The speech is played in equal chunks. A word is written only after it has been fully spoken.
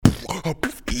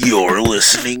You're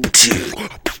listening to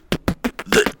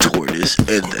the Tortoise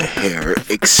and the Hare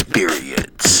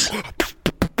Experience,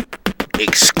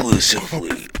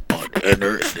 exclusively on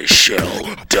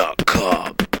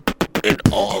EnterTheShell.com and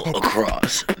all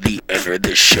across the Enter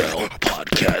the Shell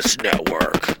podcast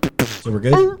network. So we're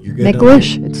good? You're good? Make a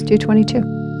wish. It's 2:22.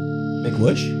 Make a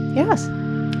wish? Yes.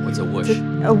 What's a whoosh?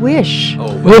 A wish.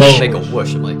 Oh, Whoosh. make a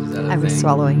whoosh. I'm like, is that a I was thing?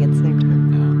 swallowing at the same time.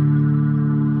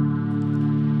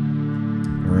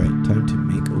 All right, time to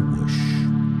make a wish.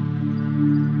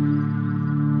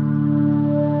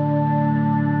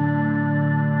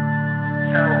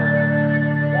 So,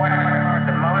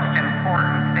 the most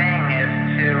important thing is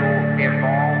to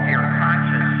evolve your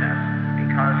consciousness,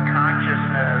 because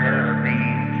consciousness is the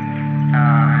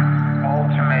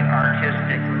ultimate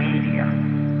artistic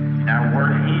medium. Now,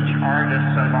 we're each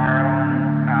artists of our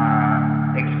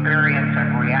own experience of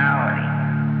reality,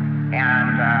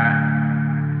 and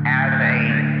as a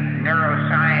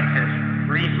neuroscientist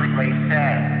recently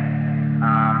said,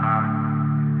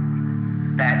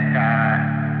 that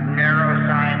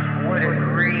neuroscience would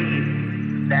agree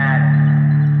that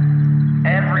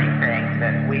everything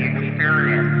that we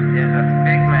experience is a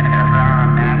figment of our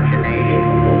imagination.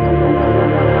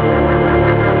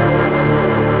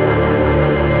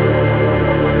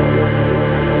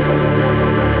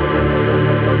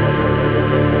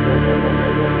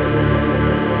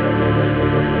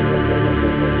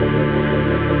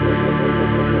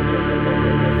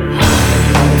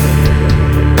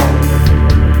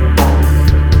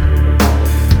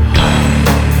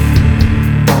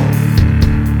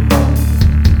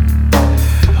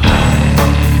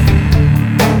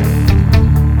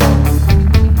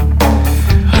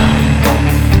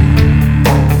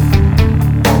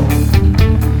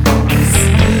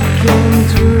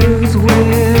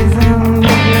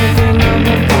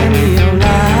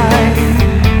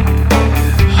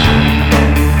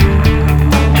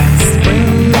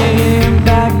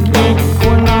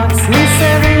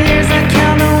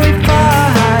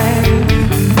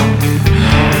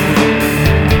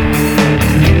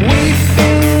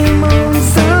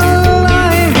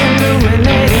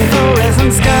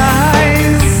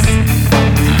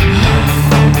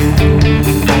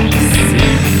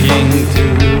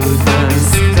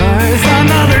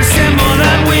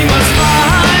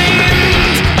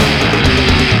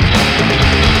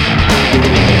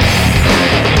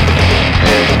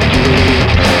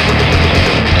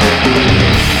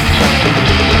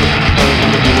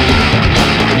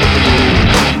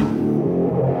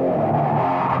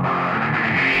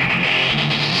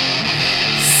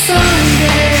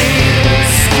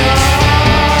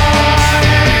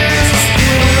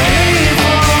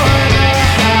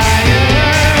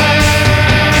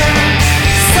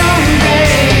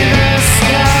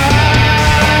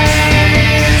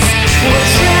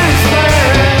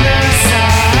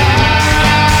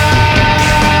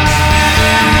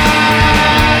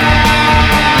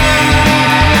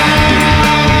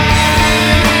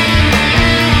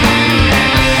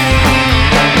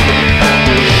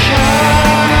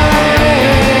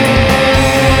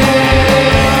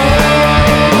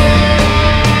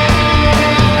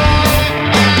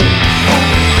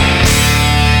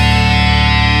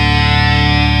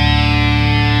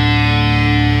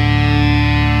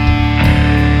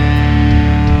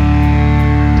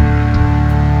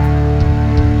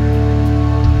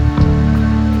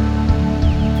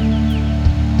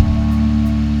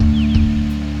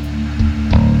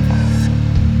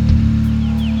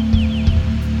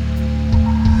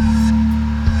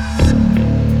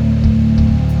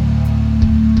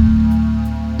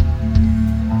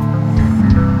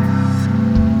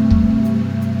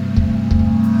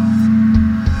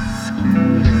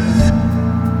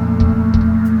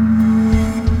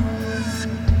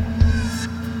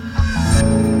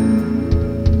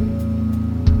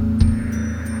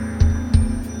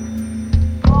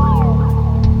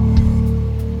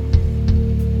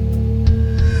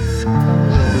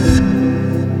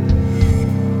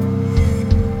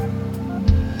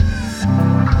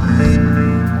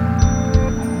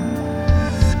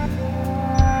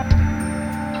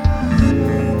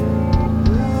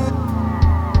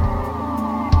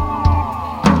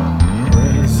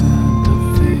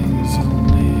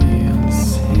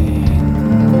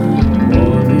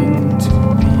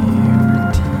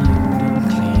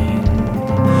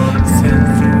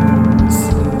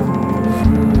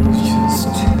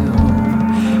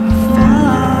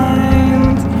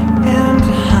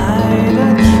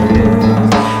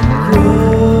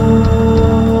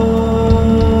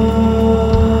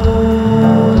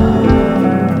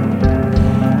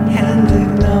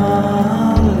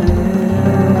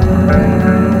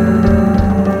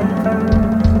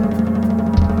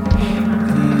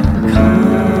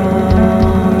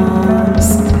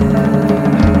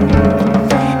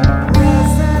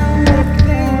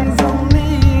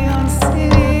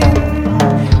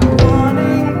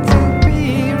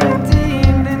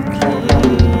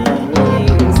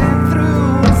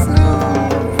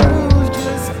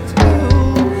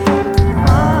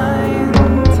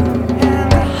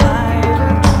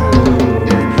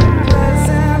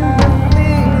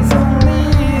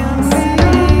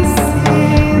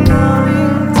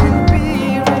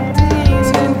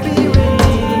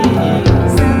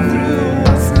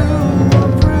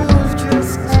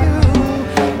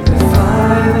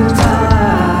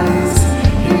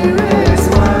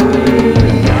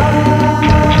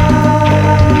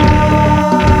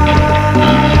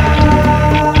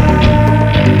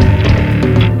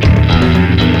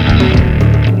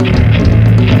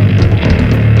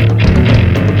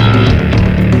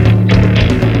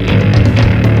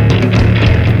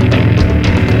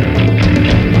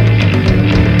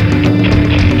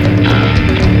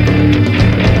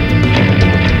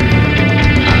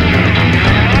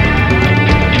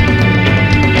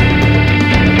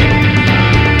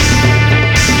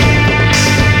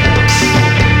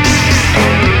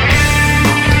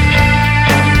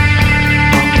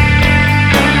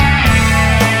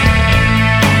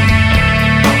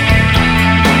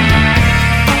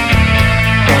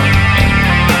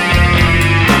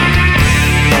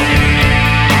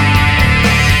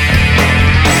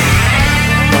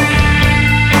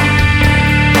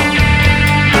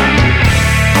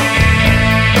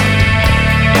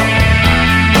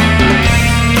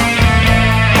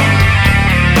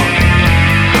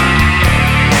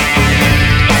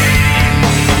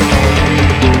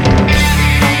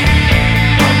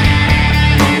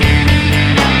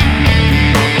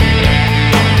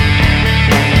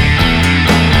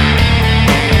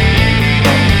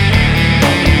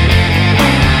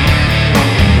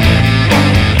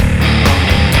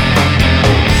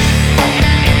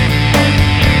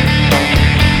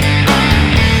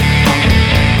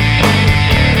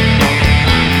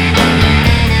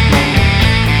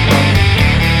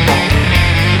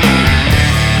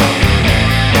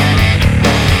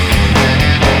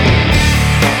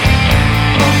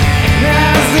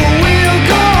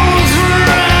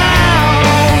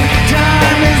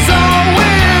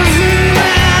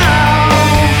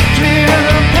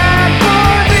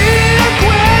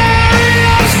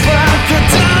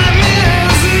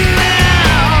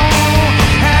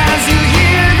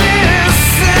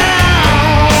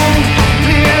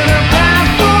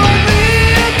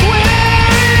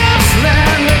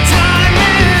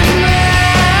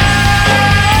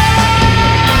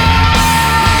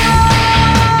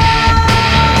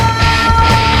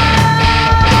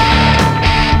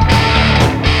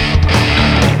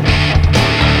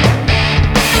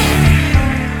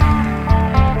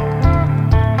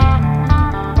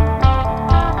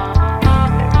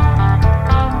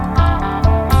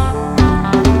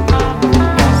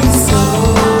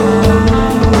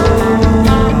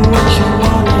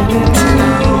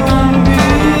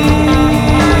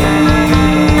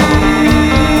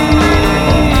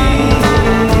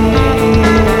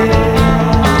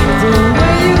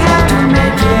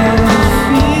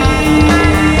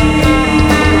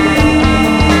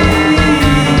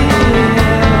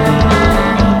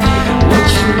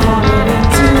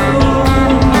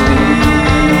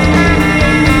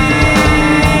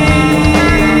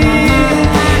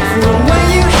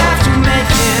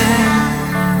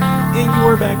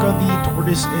 back on the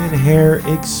Tortoise and Hare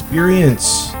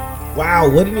experience. Wow,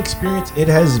 what an experience it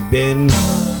has been.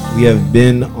 We have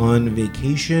been on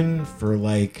vacation for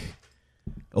like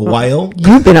a while.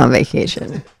 You've been on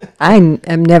vacation. I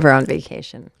am never on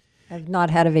vacation. I've not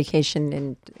had a vacation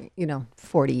in,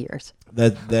 40 years.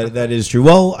 That is true.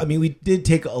 Well, I mean, we did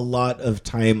take a lot of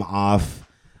time off,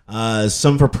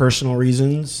 some for personal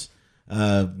reasons.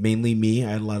 Mainly me.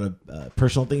 I had a lot of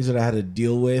personal things that I had to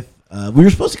deal with. We were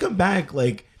supposed to come back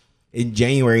like in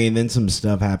January, and then some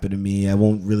stuff happened to me. I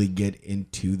won't really get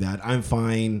into that. I'm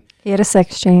fine. He had a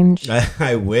sex change.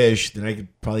 I wish that I could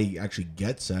probably actually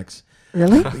get sex.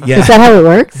 Really? Yeah. Is that how it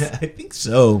works? I think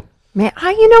so. Man,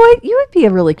 you know what? You would be a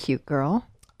really cute girl.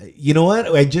 You know what?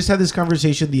 I just had this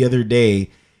conversation the other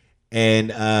day,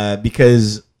 and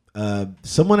because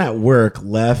someone at work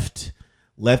left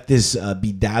this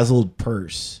bedazzled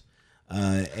purse.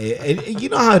 And you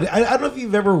know how I don't know if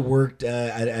you've ever worked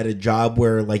at a job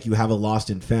where like you have a lost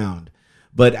and found,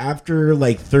 but after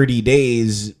like 30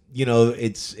 days,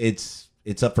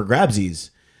 it's up for grabsies.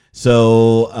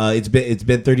 So it's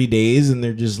been 30 days, and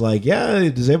they're just like, yeah,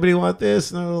 does anybody want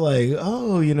this? And they're like,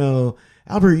 oh,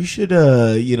 Albert, you should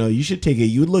take it.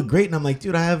 You would look great. And I'm like,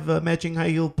 dude, I have matching high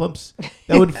heel pumps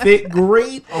that would fit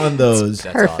great on those.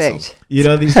 That's Perfect.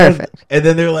 awesome. These Perfect. and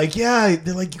then they're like, yeah,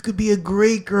 you could be a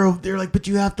great girl. They're like, but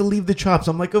you have to leave the chops.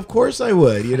 I'm like, of course I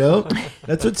would.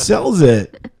 That's what sells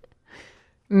it.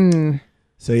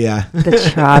 So yeah,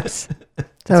 The chops.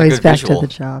 It's always good back visual. to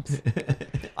the chops.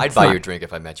 I'd buy you a drink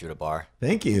if I met you at a bar.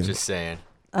 thank you. Just saying.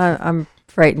 I'm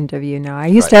frightened of you now. I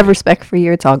used to have respect for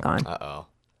you. It's all gone. Uh-oh.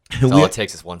 That's all it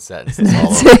takes is one sentence. It's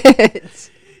all over.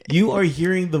 You are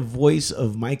hearing the voice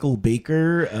of Mikal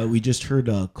Baker. We just heard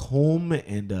Comb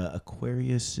and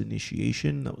Aquarius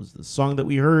Initiation. That was the song that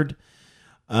we heard.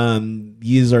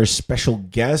 He is our special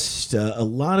guest. A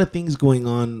lot of things going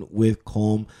on with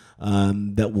Comb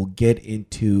that we'll get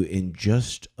into in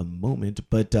just a moment.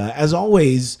 But as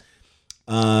always,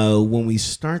 when we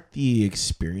start the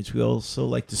experience, we also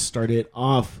like to start it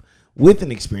off with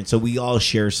an experience. So we all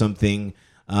share something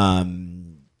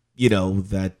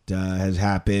that has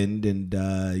happened, and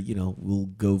we'll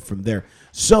go from there.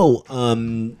 So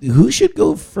who should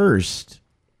go first?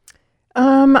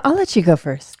 I'll let you go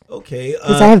first Okay,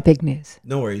 because I have big news.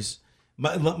 no worries.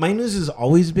 My news is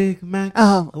always big, Max.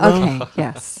 Oh, Hello? okay.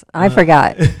 Yes, I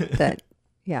forgot that.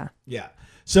 Yeah. Yeah.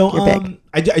 So You're big.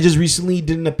 I just recently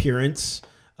did an appearance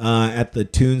at the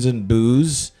Tunes and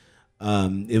Booze.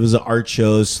 It was an art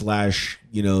show /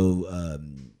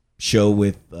 show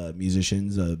with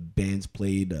musicians. Bands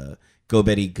played. Go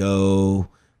Betty Go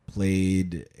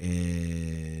played,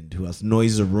 and who else?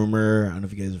 Noise a Rumor. I don't know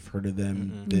if you guys have heard of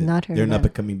them. Not heard They're of an them. up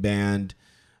and coming band.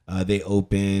 They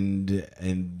opened,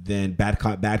 and then Bad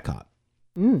Cop. It's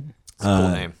a cool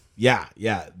name. Yeah.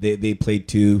 They played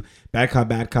too. Bad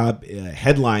Cop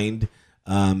headlined.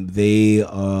 They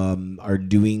are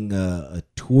doing a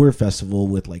tour festival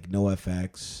with like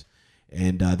NoFX,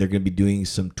 and they're going to be doing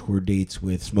some tour dates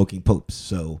with Smoking Popes.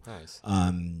 So, Nice.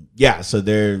 so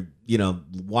they're,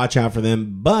 watch out for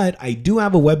them. But I do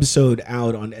have a webisode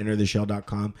out on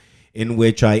entertheshell.com in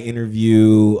which I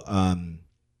interview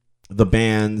the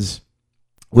bands,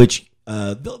 which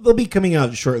they'll be coming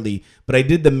out shortly. But I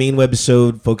did the main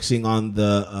webisode focusing on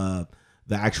the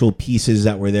actual pieces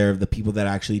that were there, the people that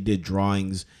actually did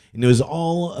drawings, and it was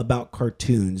all about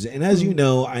cartoons. And as you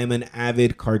know, I am an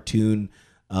avid cartoon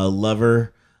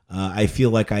lover. I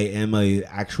feel like I am a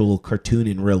actual cartoon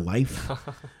in real life.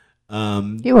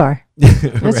 You are.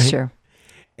 That's right? true.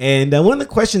 And one of the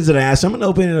questions that I asked, I'm going to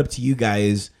open it up to you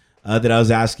guys, that I was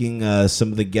asking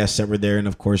some of the guests that were there, and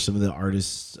of course some of the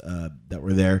artists that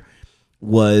were there,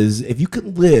 was if you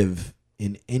could live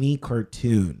in any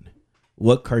cartoon,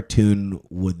 what cartoon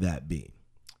would that be?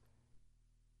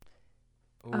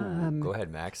 Ooh, go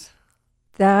ahead, Max.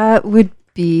 That would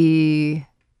be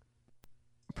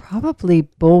probably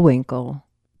Bullwinkle.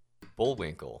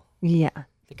 Bullwinkle. Yeah. I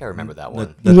think I remember that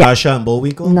one. Natasha and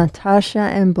Bullwinkle? Natasha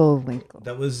and Bullwinkle.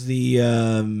 That was the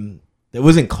it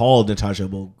wasn't called Natasha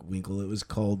Bullwinkle. It was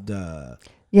called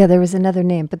Yeah, there was another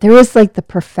name, but there was like the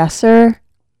professor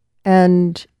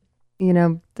and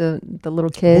the little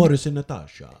kid. Boris and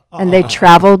Natasha. And they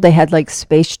traveled. They had like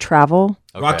space travel.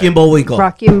 Okay. Rocky and Bullwinkle.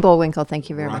 Rocky and Bullwinkle. Thank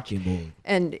you very much. Rocky and Bullwinkle.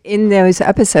 And in those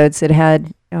episodes, it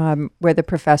had where the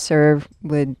professor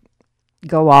would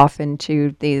go off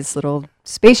into these little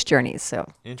space journeys. So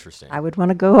Interesting. I would want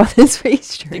to go on this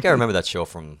space I journey. think I remember that show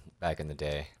from back in the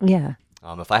day. Yeah.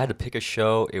 If I had to pick a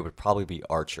show, it would probably be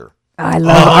Archer. I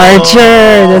love Archer.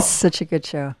 That's such a good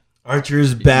show. Archer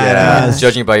is Yeah, badass.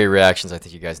 judging by your reactions, I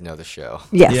think you guys know the show.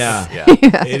 Yes. Yeah.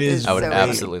 Yeah, It is. I would So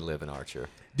absolutely live in Archer.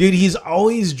 Dude, he's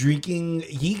always drinking.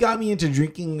 He got me into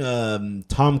drinking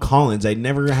Tom Collins. I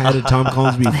never had a Tom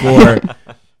Collins before.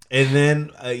 And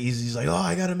then he's like, oh,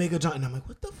 I got to make a Tom. And I'm like,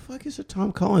 what the fuck is a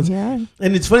Tom Collins? Yeah.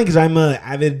 And it's funny because I'm an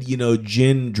avid,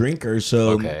 gin drinker. So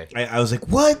Okay. I was like,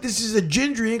 what? This is a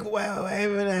gin drink? Wow, I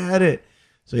haven't had it.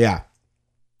 So yeah,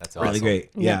 That's awesome. really great.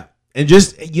 Yeah. And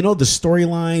just, the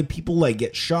storyline, people like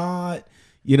get shot,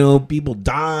 people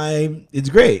die. It's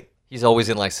great. He's always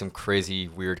in like some crazy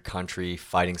weird country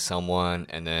fighting someone,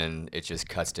 and then it just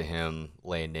cuts to him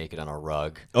laying naked on a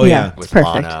rug Oh, yeah. It's with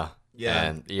perfect. Lana. Yeah.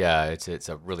 And yeah, it's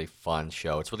a really fun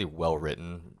show. It's really well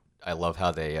written. I love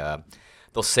how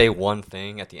they'll say one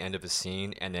thing at the end of a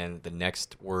scene, and then the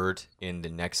next word in the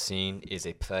next scene is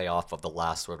a playoff of the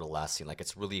last word of the last scene. Like,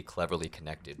 it's really cleverly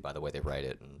connected by the way they write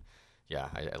it. And yeah,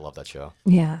 I love that show.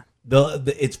 Yeah.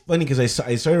 It's funny because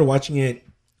I started watching it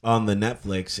on the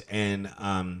Netflix, and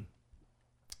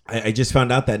I just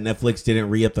found out that Netflix didn't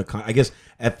re-up the I guess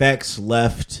FX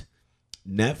left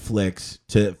Netflix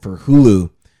for Hulu,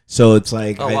 so it's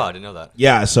like Oh, wow, I didn't know that.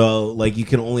 yeah, so like you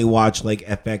can only watch like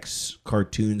FX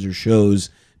cartoons or shows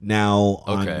now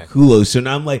on Okay. Hulu. So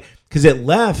now I'm like, because it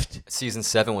left, Season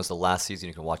 7 was the last season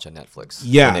you can watch on Netflix.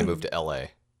 Yeah. When they moved to LA.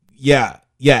 yeah,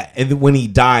 and then when he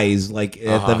dies, like at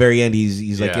the Uh-huh. very end,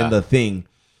 he's like Yeah. in the thing.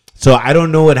 So I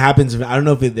don't know what happens. I don't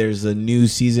know if there's a new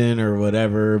season or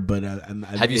whatever. But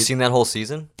Have you seen that whole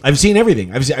season? I've seen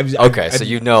everything. Okay, so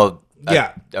you know.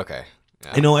 Yeah. Okay.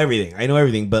 Yeah. I know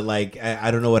everything. But like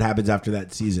I don't know what happens after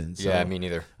that season. So Yeah, me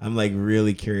neither. I'm like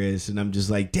really curious, and I'm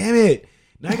just like, damn it!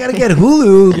 Now I gotta get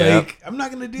Hulu. Yeah. Like I'm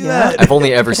not gonna do Yeah. that. I've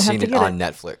only ever Gonna have seen to it get on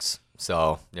Netflix.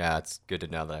 So yeah, it's good to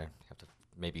know that I have to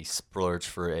maybe splurge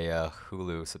for a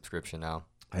Hulu subscription now.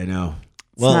 I know.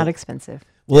 It's not expensive.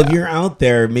 Well, if you're out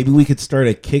there, maybe we could start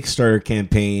a Kickstarter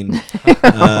campaign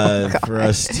for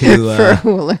us to. For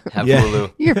Hulu. Have Yeah.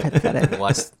 Hulu. You're pathetic.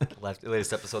 Watch the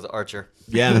latest episodes of Archer.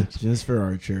 Yeah, just for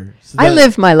Archer. So I that-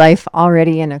 live my life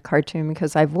already in a cartoon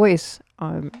because I voice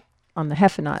on the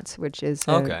Heffenauts, which is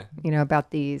Okay.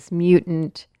 about these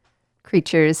mutant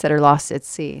creatures that are lost at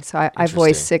sea. So I voice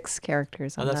Interesting. 6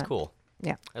 characters Oh, on that's that. cool.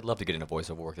 Yeah. I'd love to get into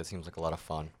voiceover work. That seems like a lot of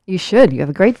fun. You should. You have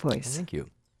a great voice. Thank you.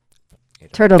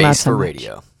 Turtle not Face so for much.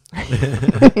 radio.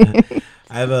 I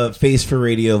have a face for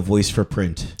radio, voice for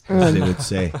print, as they would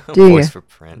say. Do you? Voice for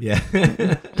print. Yeah.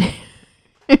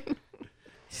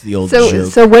 It's the old So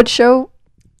joke. so what show?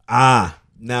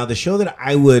 Now the show that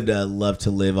I would love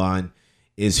to live on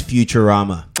is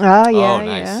Futurama. Oh yeah, Oh,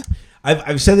 nice. yeah.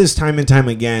 I've said this time and time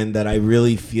again that I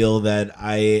really feel that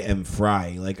I am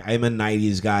Fry. Like I'm a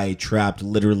 '90s guy trapped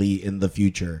literally in the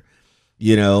future.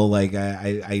 Like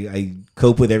I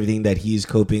cope with everything that he's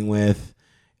coping with,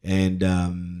 and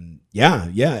yeah,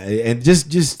 and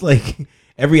just like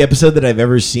every episode that I've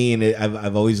ever seen,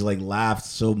 I've always like laughed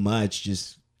so much.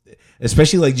 Just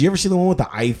especially like, do you ever see the one with the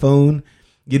iPhone?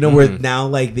 Where now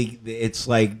like it's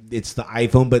the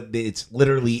iPhone, but it's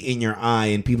literally in your eye,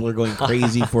 and people are going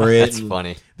crazy for it. That's and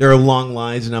funny. There are long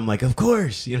lines, and I'm like, of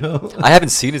course, I haven't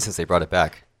seen it since they brought it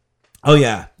back. Oh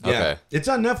yeah. Okay. It's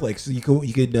on Netflix. You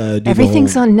could do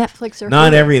Everything's the whole, on Netflix or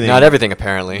not Hulu. everything. Not everything,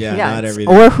 apparently. Yeah, Yeah, not it's-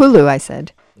 everything. or Hulu. I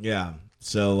said. Yeah.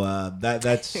 So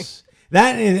that's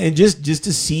that, and just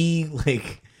to see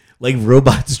like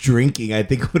robots drinking, I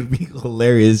think would be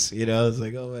hilarious. It's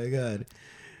like, oh my god.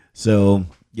 So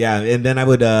yeah, and then I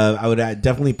would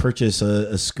definitely purchase a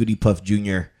Scooty Puff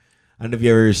Jr. I don't know if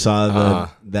you ever saw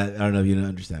that. I don't know if you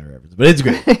understand the reference, but it's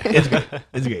great. It's great.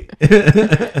 It's great.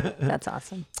 That's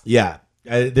awesome. Yeah,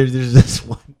 there's this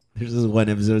one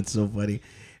episode. It's so funny.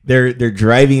 They're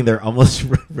driving. They're almost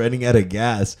running out of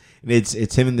gas, and it's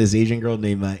him and this Asian girl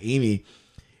named Amy,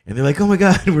 and they're like, "Oh my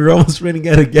god, we're almost running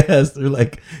out of gas." They're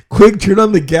like, "Quick, turn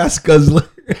on the gas guzzler."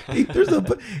 There's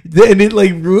and it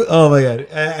like, oh my god,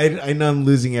 I know I'm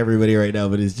losing everybody right now,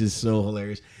 but it's just so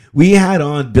hilarious. We had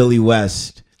on Billy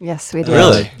West. Yes, we did.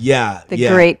 Really? Yeah. The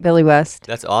yeah. great Billy West.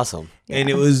 That's awesome. And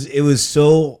it was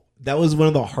so, that was one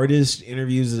of the hardest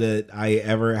interviews that I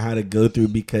ever had to go through,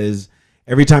 because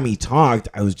every time he talked,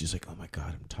 I was just like, oh my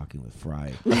god, I'm talking with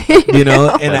Fry.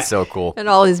 And That's so cool. And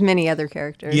all his many other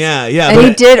characters. yeah. And but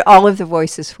he did all of the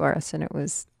voices for us, and it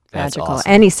was That's magical.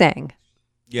 awesome. And he sang.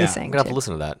 yeah, He sang I'm going to have too. to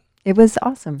listen to that. It was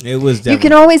awesome. it was You can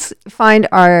definitely, always find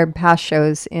our past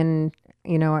shows in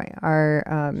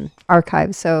our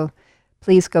archives. So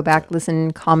please go back,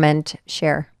 listen, comment,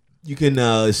 share. you can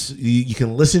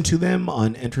listen to them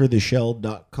on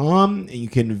entertheshell.com, and you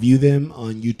can view them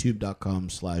on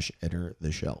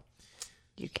youtube.com/entertheshell.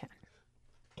 You can.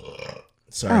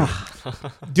 Sorry.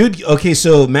 Dude, okay,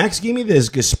 so Max gave me this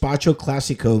Gazpacho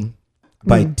Classico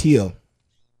by Tio.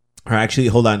 Or actually,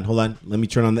 hold on. Let me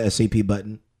turn on the SAP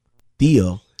button.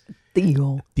 Tio.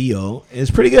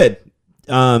 It's pretty good.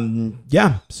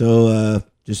 Yeah, so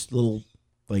just a little,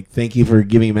 like, thank you for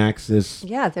giving Max this.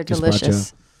 Yeah, they're Gazpacho.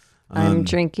 delicious. I'm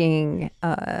drinking,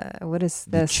 what is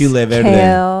this? Chile verde.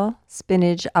 Kale,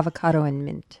 spinach, avocado, and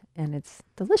mint. And it's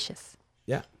delicious.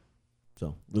 Yeah.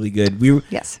 So, really good. We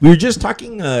were just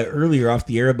talking earlier off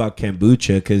the air about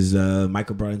kombucha because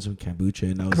Michael brought in some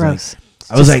kombucha. And I was Gross.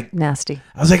 Nasty.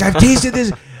 I was like, I've tasted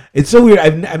this. It's so weird.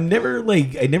 I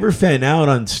never fan out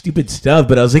on stupid stuff,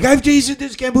 but I was like, I've tasted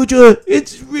this kombucha.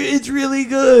 It's really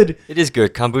good. It is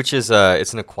good. Kombucha is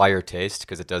it's an acquired taste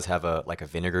because it does have a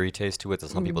vinegary taste to it that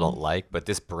some people don't like. But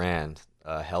this brand,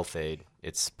 Health Aid,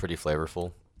 it's pretty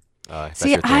flavorful.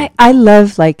 See, I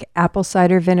love like apple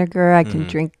cider vinegar. I can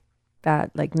drink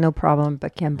that like no problem.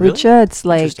 But kombucha, Really? it's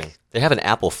like Interesting. They have an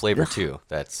apple flavor too.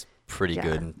 That's pretty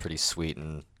good and pretty sweet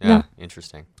and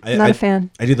interesting. Not a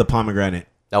fan. I do the pomegranate.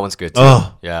 That one's good too.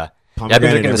 Oh, yeah. I've been pomegranate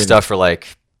drinking this everything. stuff for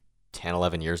like 10,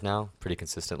 11 years now, pretty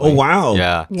consistently. Oh wow.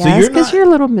 Yeah. Yeah, So it's you're because not- you're a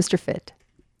little Mr. Fit.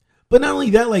 But not only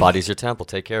that, like Body's your temple.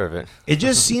 Take care of it. it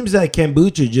just seems that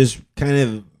kombucha just kind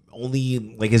of only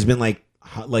like has been like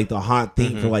the hot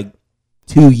thing for like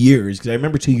 2 years. Because I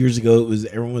remember 2 years ago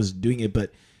everyone was doing it,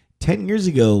 but 10 years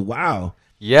ago, wow.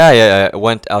 Yeah. I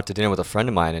went out to dinner with a friend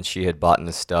of mine, and she had bought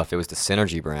this stuff. It was the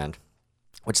Synergy brand,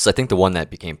 which is, I think, the one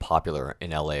that became popular in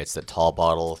LA. It's the tall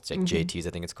bottle. It's like JT's, I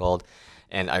think it's called.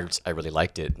 And I really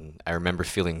liked it. And I remember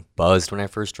feeling buzzed when I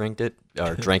first drank it,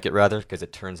 because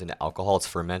it turns into alcohol. It's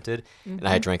fermented. And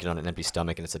I had drank it on an empty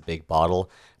stomach, and it's a big bottle.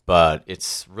 But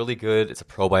it's really good. It's a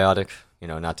probiotic,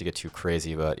 not to get too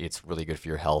crazy, but it's really good for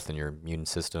your health and your immune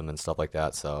system and stuff like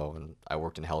that. So and I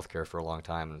worked in healthcare for a long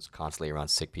time and was constantly around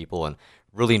sick people and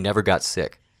really never got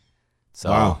sick. So,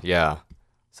 Wow. yeah.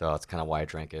 So that's kind of why I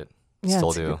drank it. Yeah, Still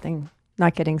it's a do. good thing.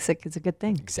 Not getting sick is a good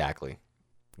thing. Exactly.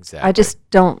 I just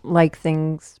don't like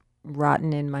things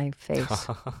rotten in my face.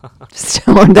 Just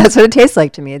don't. That's what it tastes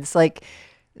like to me. It's like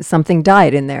something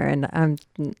died in there, and I'm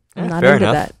not fair into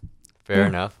enough. that. Fair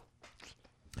enough.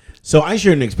 So I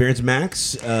shared an experience.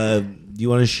 Max, do you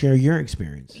want to share your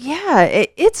experience? Yeah,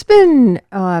 it's been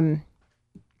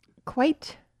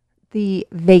quite the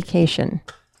vacation.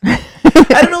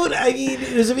 I don't know what I mean.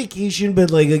 It was a vacation,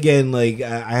 but like again, like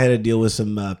I had to deal with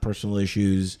some personal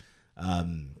issues,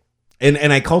 and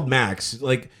I called Max.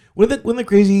 Like one of the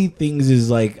crazy things is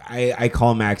like I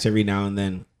call Max every now and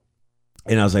then,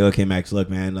 and I was like, okay, Max, look,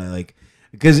 man,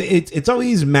 because it's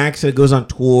always Max that goes on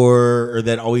tour or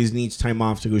that always needs time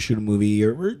off to go shoot a movie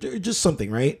or just something,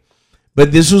 right?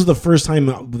 But this was the first time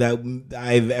that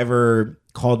I've ever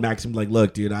called Max and be like,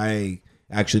 look, dude, I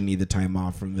actually need the time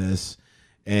off from this.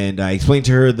 And I explained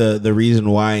to her the reason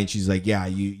why, and she's like, yeah,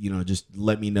 you know, just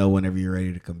let me know whenever you're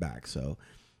ready to come back. So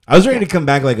I was ready to come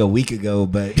back like a week ago,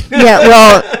 but Yeah,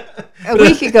 well, a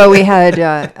week ago we had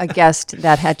a guest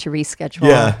that had to reschedule.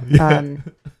 Yeah.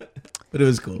 But it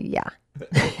was cool. Yeah.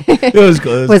 It was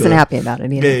cool. It was Wasn't cool. happy about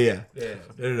it either. Yeah.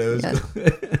 No, it was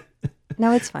cool.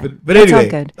 No, it's fine. But It's all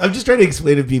anyway, good. I'm just trying to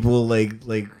explain to people, like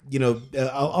you know,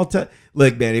 I'll tell.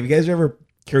 Look, man, if you guys are ever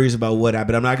curious about what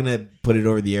happened, I'm not gonna put it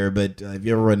over the air. But if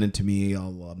you ever run into me,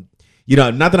 I'll, you know,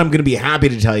 not that I'm gonna be happy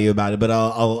to tell you about it, but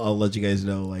I'll let you guys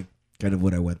know, like, kind of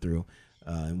what I went through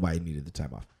and why I needed the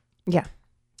time off. Yeah.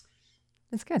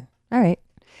 That's good. All right.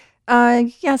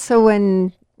 Yeah, so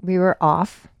when we were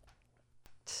off,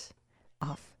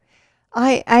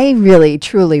 I really,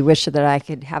 truly wish that I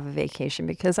could have a vacation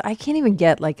because I can't even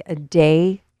get like a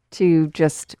day to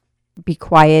just be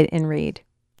quiet and read.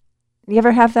 You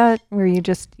ever have that where you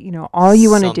just, you know, all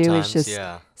you want to do is Sometimes, just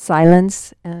yeah.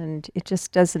 silence, and it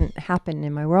just doesn't happen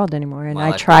in my world anymore. And My I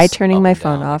life try goes turning up my and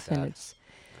phone down off, like and that. it's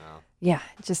No.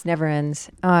 it just never ends.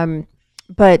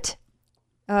 But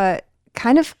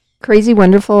kind of crazy,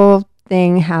 wonderful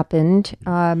thing happened.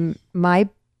 My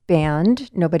band,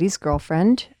 Nobody's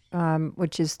Girlfriend,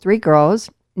 which is 3 girls,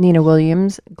 Nina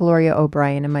Williams, Gloria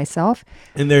O'Brien, and myself.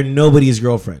 And they're nobody's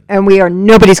girlfriend. And we are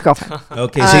Nobody's Girlfriend.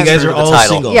 Okay, so you guys are The all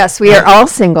title. single. Yes, we are all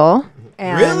single.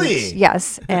 And Really?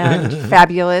 Yes, and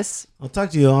fabulous. I'll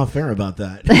talk to you off air about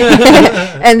that.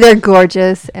 And they're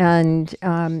gorgeous. And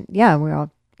yeah, we're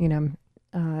all, you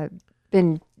know,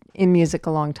 been in music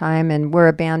a long time, and we're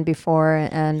a band before,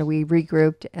 and we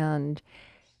regrouped, and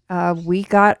we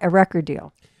got a record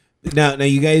deal. Now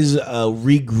you guys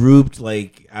regrouped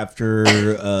like after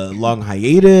a long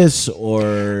hiatus,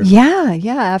 or Yeah,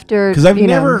 after, because I've you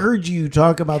never know, heard you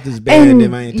talk about this band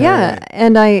in my entire life.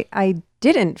 and I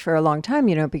didn't for a long time,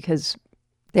 you know, because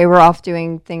they were off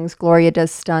doing things. Gloria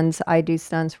does stunts. I do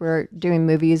stunts. We're doing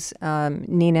movies.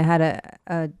 Nina had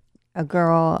a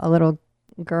girl, a little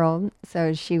girl,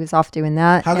 so she was off doing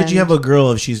that. How could you have a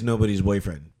girl if she's nobody's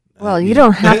boyfriend? Well, you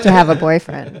don't have to have a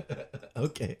boyfriend.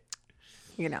 Okay.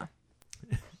 You know.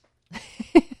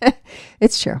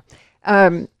 It's true.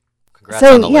 Congrats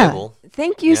So on the yeah, label.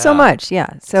 thank you so Yeah. much. Yeah,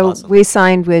 so awesome. we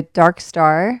signed with Dark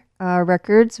Star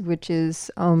Records, which is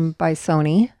owned by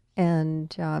Sony,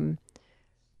 and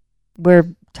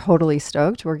we're totally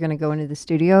stoked. We're going to go into the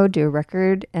studio, do a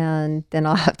record, and then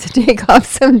I'll have to take off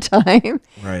some time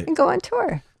Right. and go on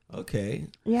tour. Okay.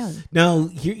 Yeah. Now,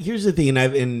 here's the thing,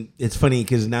 and it's funny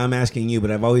because now I'm asking you, but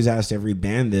I've always asked every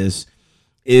band this,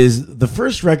 is the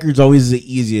first record's always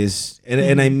the easiest,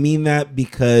 and I mean that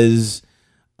because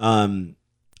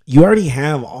you already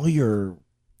have all your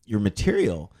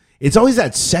material. It's always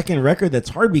that second record that's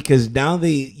hard because now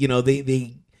they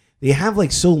have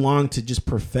like so long to just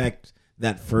perfect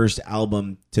that first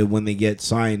album to when they get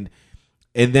signed.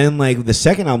 And then like the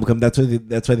second album comes,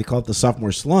 that's why they call it the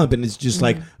sophomore slump. And it's just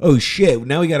like, oh shit,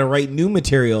 now we got to write new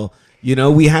material. You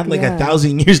know, we had like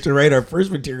 1,000 years to write our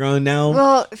first material, and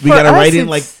now we got to write in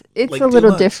like it's like a 2 little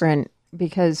months. different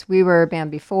because we were a band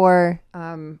before.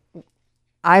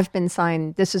 I've been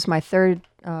signed. This is my third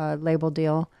label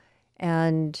deal,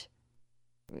 and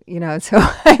so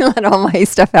I let all my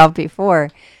stuff out before,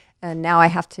 and now I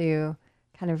have to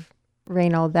kind of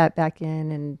rein all that back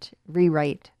in and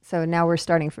rewrite. So now we're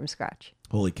starting from scratch.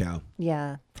 Holy cow!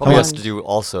 Yeah. Probably has And- to do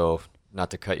also, not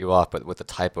to cut you off, but with the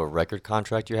type of record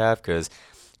contract you have, because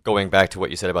going back to what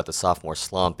you said about the sophomore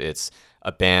slump, it's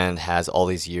a band has all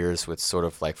these years with sort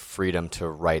of like freedom to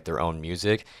write their own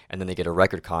music, and then they get a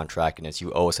record contract, and it's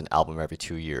you owe us an album every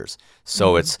 2 years.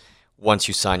 So it's once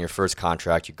you sign your first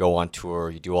contract, you go on tour,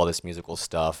 you do all this musical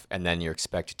stuff, and then you're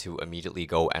expected to immediately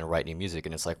go and write new music.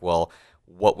 And it's like, well,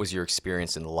 what was your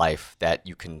experience in life that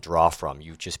you can draw from?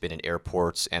 You've just been in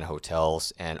airports and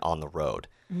hotels and on the road.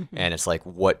 And it's like,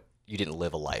 what, you didn't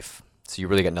live a life. So you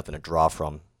really got nothing to draw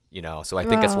from, So I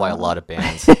think that's why a lot of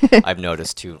bands I've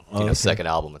noticed too, second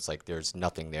album, it's like there's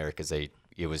nothing there because it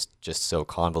was just so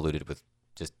convoluted with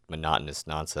just monotonous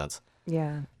nonsense.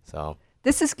 Yeah. So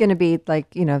This is going to be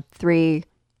like, three,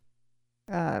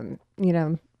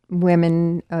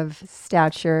 women of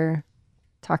stature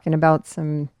talking about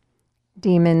some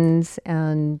demons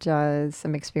and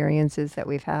some experiences that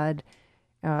we've had,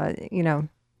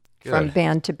 from Good.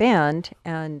 band to band,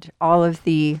 and all of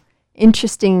the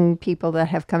interesting people that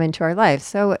have come into our lives.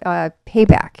 So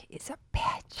Payback is a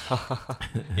bitch.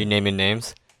 you naming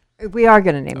names? We are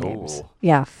going to name names. Ooh.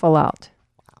 Yeah, full out.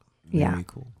 Yeah. Very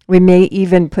cool. We may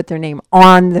even put their name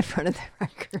on the front of the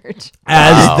record.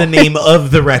 As the name of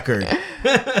the record.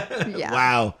 Yeah.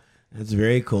 Wow, that's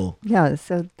very cool. Yeah,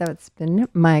 so that's been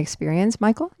my experience.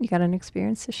 Michael, you got an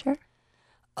experience to share?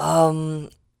 Our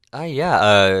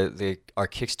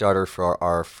Kickstarter for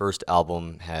our first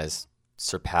album has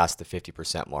surpassed the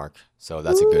 50% mark, so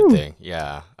that's a good thing.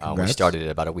 Yeah, we Congrats. started it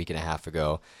about a week and a half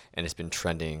ago, and it's been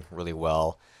trending really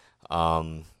well.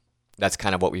 That's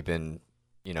kind of what we've been,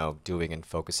 doing and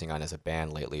focusing on as a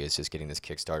band lately, is just getting this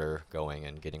Kickstarter going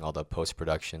and getting all the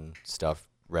post-production stuff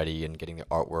ready and getting the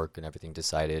artwork and everything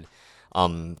decided.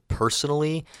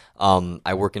 Personally,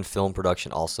 I work in film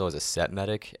production also as a set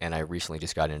medic, and I recently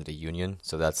just got into the union,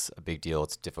 so that's a big deal.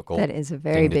 It's difficult. That is a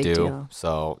very thing to big do. deal.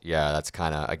 So yeah, that's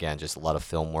kind of, again, just a lot of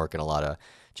film work and a lot of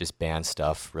just band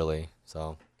stuff, really.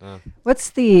 So yeah.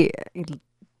 What's the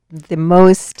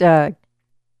most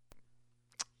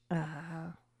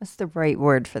what's the right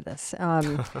word for this?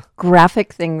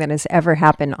 Graphic thing that has ever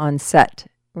happened on set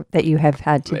that you have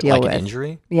had to deal like with? an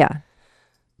injury. Yeah.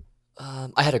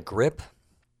 I had a grip.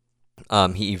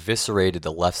 He eviscerated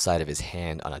the left side of his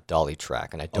hand on a dolly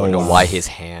track, and I don't know why his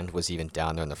hand was even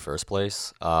down there in the first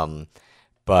place.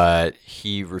 But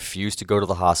he refused to go to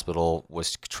the hospital,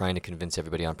 was trying to convince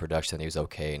everybody on production that he was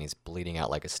okay, and he's bleeding out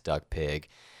like a stuck pig.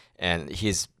 And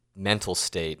his mental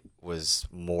state was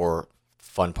more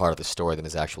fun part of the story than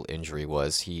his actual injury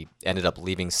was. He ended up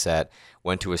leaving set,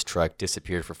 went to his truck,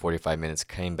 disappeared for 45 minutes,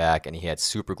 came back, and he had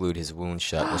super glued his wound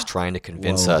shut, was trying to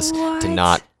convince us to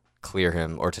not clear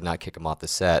him or to not kick him off the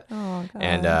set. Oh, God.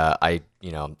 And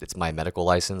it's my medical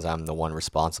license. I'm the one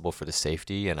responsible for the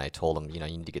safety, and I told him, you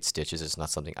need to get stitches. It's not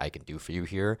something I can do for you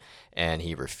here. And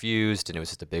he refused, and it was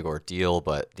just a big ordeal.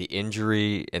 But the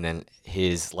injury and then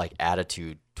his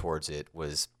attitude towards it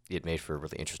made for a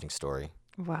really interesting story.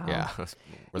 Wow. Yeah, it was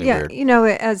really Yeah,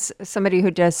 weird. as somebody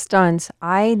who does stunts,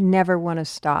 I never want to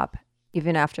stop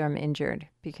even after I'm injured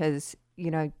because,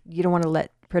 you don't want to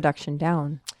let production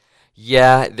down.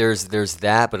 Yeah, there's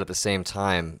that, but at the same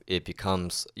time, it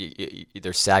becomes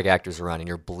there's SAG actors around, and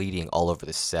you're bleeding all over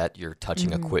the set. You're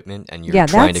touching equipment, and you're Yeah,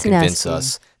 trying to that's convince nasty.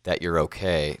 us that you're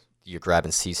okay. You're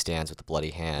grabbing C-stands with a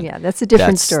bloody hand. Yeah, that's a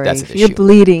different story. That's an If you're issue.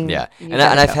 bleeding, Yeah, you and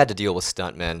gotta I've go. had to deal with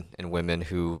stuntmen and women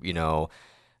who,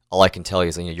 all I can tell you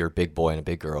is, you're a big boy and a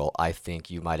big girl. I think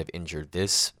you might have injured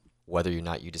this. Whether or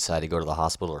not you decide to go to the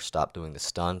hospital or stop doing the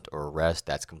stunt or rest,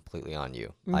 that's completely on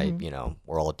you.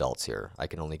 We're all adults here. I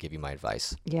can only give you my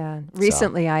advice. Yeah.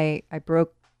 Recently, I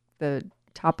broke the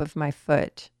top of my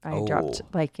foot. I dropped Oh.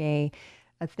 like a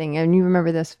thing. And you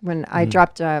remember this when I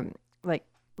dropped like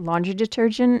laundry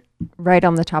detergent right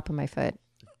on the top of my foot.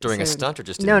 During a So- stunt or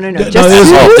just No, in, no, no. No, Just, this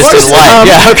is- Oh, just in life.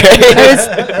 Yeah, okay.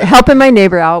 I was helping my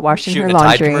neighbor out washing Shooting her a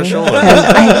Tide laundry. commercial?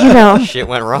 And I, Shit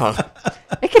went wrong.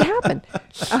 it could happen.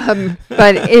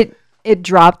 But it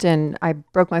dropped and I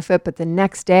broke my foot. But the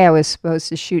next day I was supposed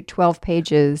to shoot 12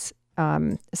 pages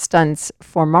stunts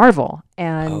for Marvel.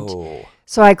 And Oh.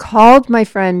 so I called my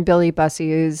friend Billy Bussey,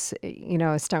 who's,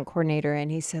 a stunt coordinator, and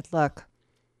he said, look,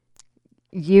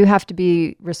 you have to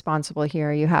be responsible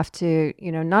here. You have to,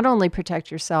 not only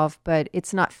protect yourself, but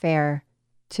it's not fair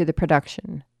to the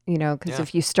production, because Yeah.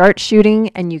 if you start shooting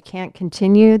and you can't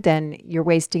continue, then you're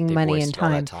wasting They've money and wasted all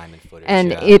time. that time and footage.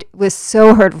 And yeah. it was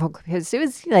so hurtful because it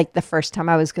was like the first time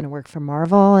I was going to work for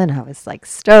Marvel and I was like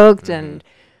stoked and,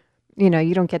 you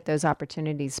don't get those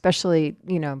opportunities, especially,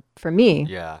 for me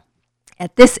Yeah.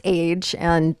 at this age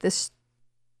and this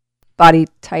body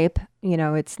type,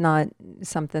 it's not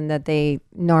something that they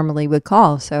normally would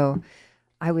call. So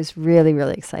I was really,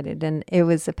 really excited. And it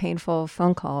was a painful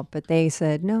phone call, but they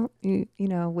said, no,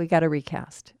 we got to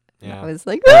recast. And Yeah. I was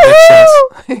like,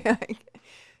 That "Woo!"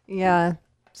 Yeah.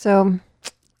 So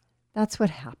that's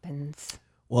what happens.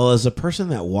 Well, as a person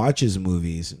that watches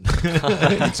movies,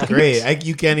 it's great.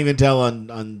 You can't even tell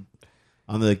on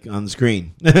the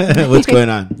screen what's going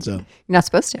on. So You're not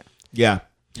supposed to. yeah,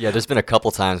 Yeah, there's been a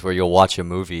couple times where you'll watch a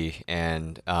movie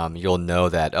and you'll know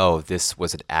that, this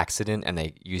was an accident and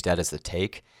they used that as the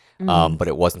take, but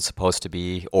it wasn't supposed to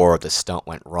be, or the stunt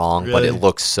went wrong, but it Really?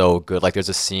 looks so good. Like there's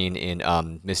a scene in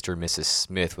Mr. and Mrs.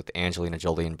 Smith with Angelina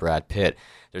Jolie and Brad Pitt.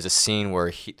 There's a scene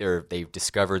where they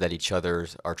discover that each other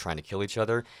are trying to kill each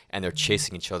other, and they're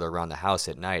chasing each other around the house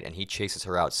at night, and he chases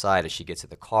her outside as she gets in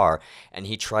the car, and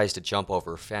he tries to jump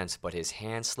over a fence, but his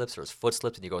hand slips or his foot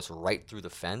slips, and he goes right through the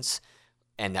fence.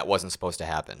 And that wasn't supposed to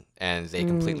happen. And they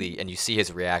completely, and you see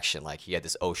his reaction, like he had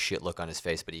this oh shit look on his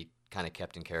face, but he kind of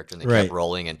kept in character and they Right. kept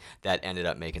rolling, and that ended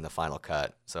up making the final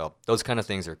cut. So those kind of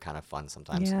things are kind of fun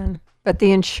sometimes. Yeah. But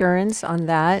the insurance on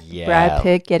that, Yeah, Brad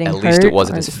Pitt getting At hurt. least it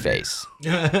wasn't was- his face.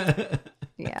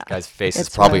 Yeah. Guy's face is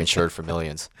It's probably rough. insured for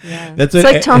millions. Yeah. That's It's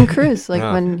a- like Tom Cruise, like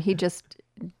Yeah. when he just,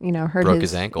 hurt Broke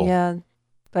his ankle. Yeah.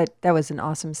 But that was an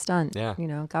awesome stunt. Yeah.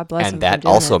 God bless him. And for that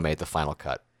doing also it. made the final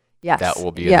cut. Yes. that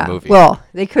will be in the yeah. movie. Well,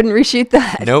 they couldn't reshoot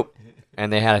that. Nope.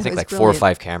 And they had, I It think, was like 4 or brilliant.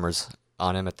 5 cameras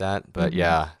on him at that. But Mhm.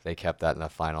 yeah, they kept that in the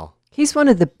final. He's one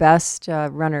of the best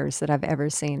runners that I've ever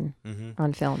seen Mm-hmm.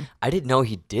 on film. I didn't know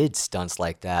he did stunts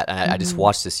like that, and I just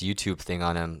watched this YouTube thing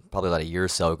on him probably about a year or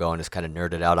so ago, and just kind of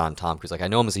nerded out on Tom Cruise. Like I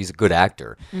know him as he's a good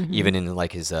actor, even in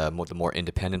like his the more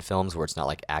independent films where it's not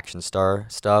like action star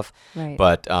stuff. Right.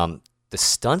 But the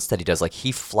stunts that he does, like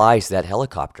he flies that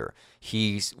helicopter.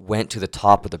 He went to the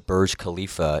top of the Burj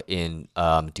Khalifa in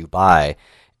Dubai.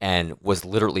 And was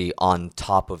literally on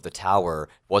top of the tower.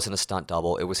 Wasn't a stunt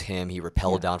double. It was him. He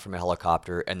rappelled down from a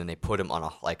helicopter, and then they put him on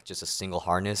just a single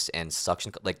harness and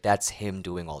suction. Like that's him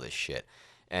doing all this shit.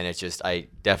 And it's just, I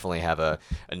definitely have a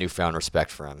newfound respect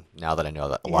for him now that I know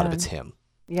that a lot of Yeah. it's him.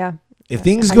 Yeah. If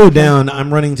things go down,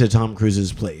 I'm running to Tom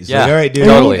Cruise's place. Yeah, Like, all right, dude.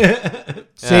 totally.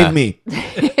 Save Yeah. me.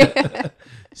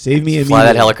 Save me immediately. Fly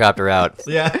that helicopter out.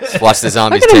 Yeah. Just watch the I'm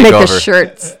zombies going to take make over. a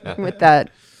shirt with that.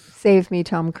 Save me,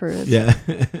 Tom Cruise. Yeah.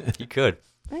 You could.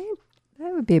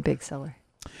 That would be a big seller.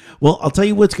 Well, I'll tell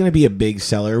you what's going to be a big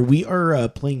seller. We are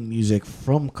playing music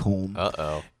from Comb.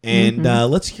 Uh-oh. And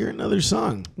let's hear another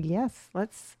song. Yes.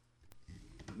 Let's.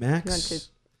 Max,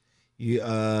 you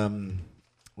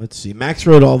let's see. Max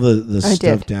wrote all the I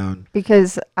stuff did. down.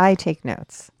 Because I take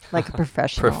notes like a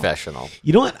professional. Professional.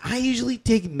 You know what? I usually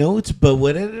take notes, but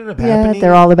what ended up Yeah, happening?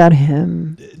 they're all about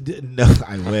him. No,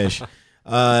 I wish.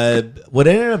 What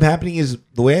ended up happening is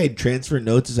the way I transfer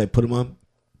notes is I put them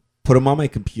on my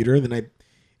computer. Then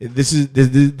this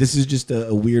is just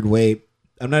a weird way.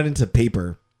 I'm not into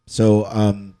paper, so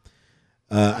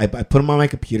I put them on my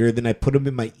computer. Then I put them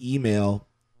in my email,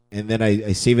 and then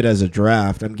I save it as a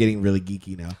draft. I'm getting really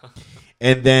geeky now,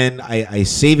 and then I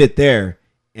save it there,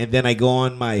 and then I go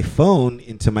on my phone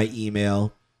into my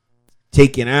email,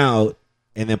 take it out,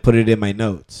 and then put it in my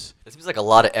notes. It seems like a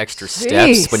lot of extra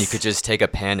steps when you Jeez. could just take a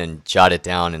pen and jot it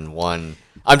down in one.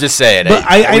 I'm just saying. But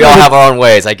I we know all that- have our own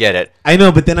ways. I get it. I know,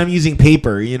 but then I'm using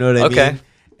paper. You know what I Okay. mean?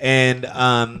 And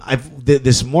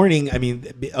this morning, I mean,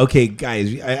 okay,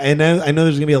 guys, I know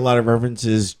there's gonna be a lot of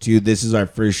references to this is our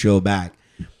first show back.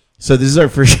 So this is our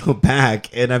first show back,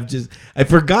 and I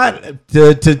forgot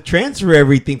to transfer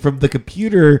everything from the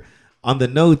computer on the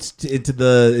notes into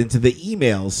the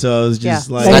email. So I was just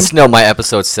Yeah. like, It's nice to know my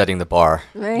episode's setting the bar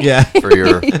Right? yeah, for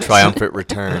your triumphant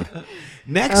return.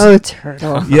 next. Oh,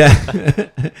 turtle. Yeah.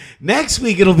 Next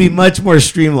week it'll be much more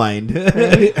streamlined.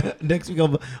 Next week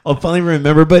I'll finally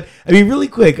remember. But I mean, really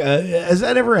quick, has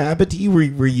that ever happened to you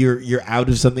where you're out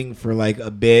of something for like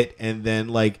a bit and then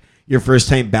like your first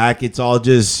time back, it's all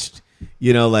just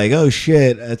like, oh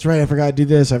shit, that's right, I forgot to do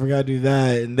this, I forgot to do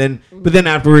that, and then but then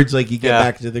afterwards like you get Yeah.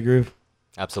 back to the groove.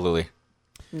 Absolutely.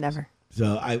 Never.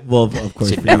 So of course,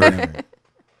 Should for you, never. never.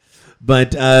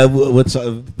 But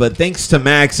but thanks to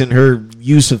Max and her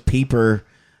use of paper,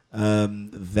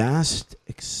 vast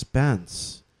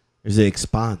expanse. There's an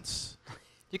expanse.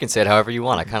 You can say it however you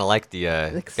want. I kind of like the got a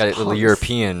little Expanse.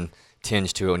 European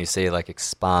tinge to it when you say like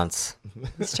expanse.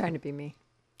 He's trying to be me.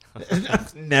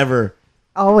 Never.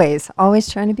 Always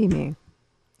trying to be me.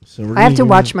 So we're I have to gonna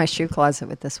watch use my shoe closet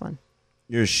with this one.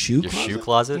 your shoe. Your closet? shoe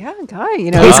closet. Yeah, guy.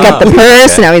 He's got the Oh,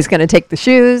 purse. okay. Now he's going to take the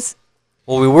shoes.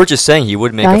 Well, we were just saying he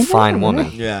would make I a know, fine right?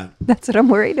 woman. Yeah. That's what I'm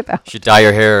worried about. Should dye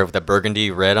your hair with the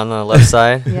burgundy red on the left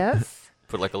side. Yes.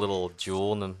 Put like a little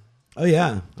jewel in the. Oh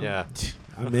yeah. Yeah.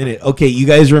 I'm in it. Okay, you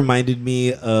guys reminded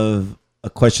me of a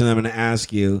question I'm going to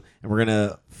ask you, and we're going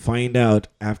to find out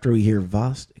after we hear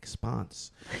Vast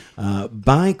Expanse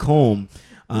by Comb.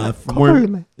 For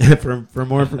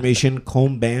more information,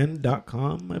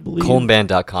 comband.com, I believe.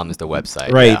 Comband.com is the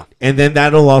website. Right. Yeah. And then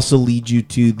that'll also lead you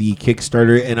to the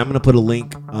Kickstarter. And I'm going to put a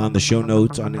link on the show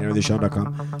notes on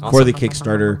entertheshow.com for Awesome. the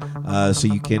Kickstarter so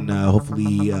you can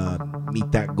hopefully meet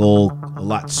that goal a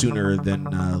lot sooner than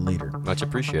later. Much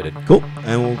appreciated. Cool.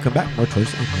 And we'll come back. More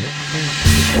Tortoise.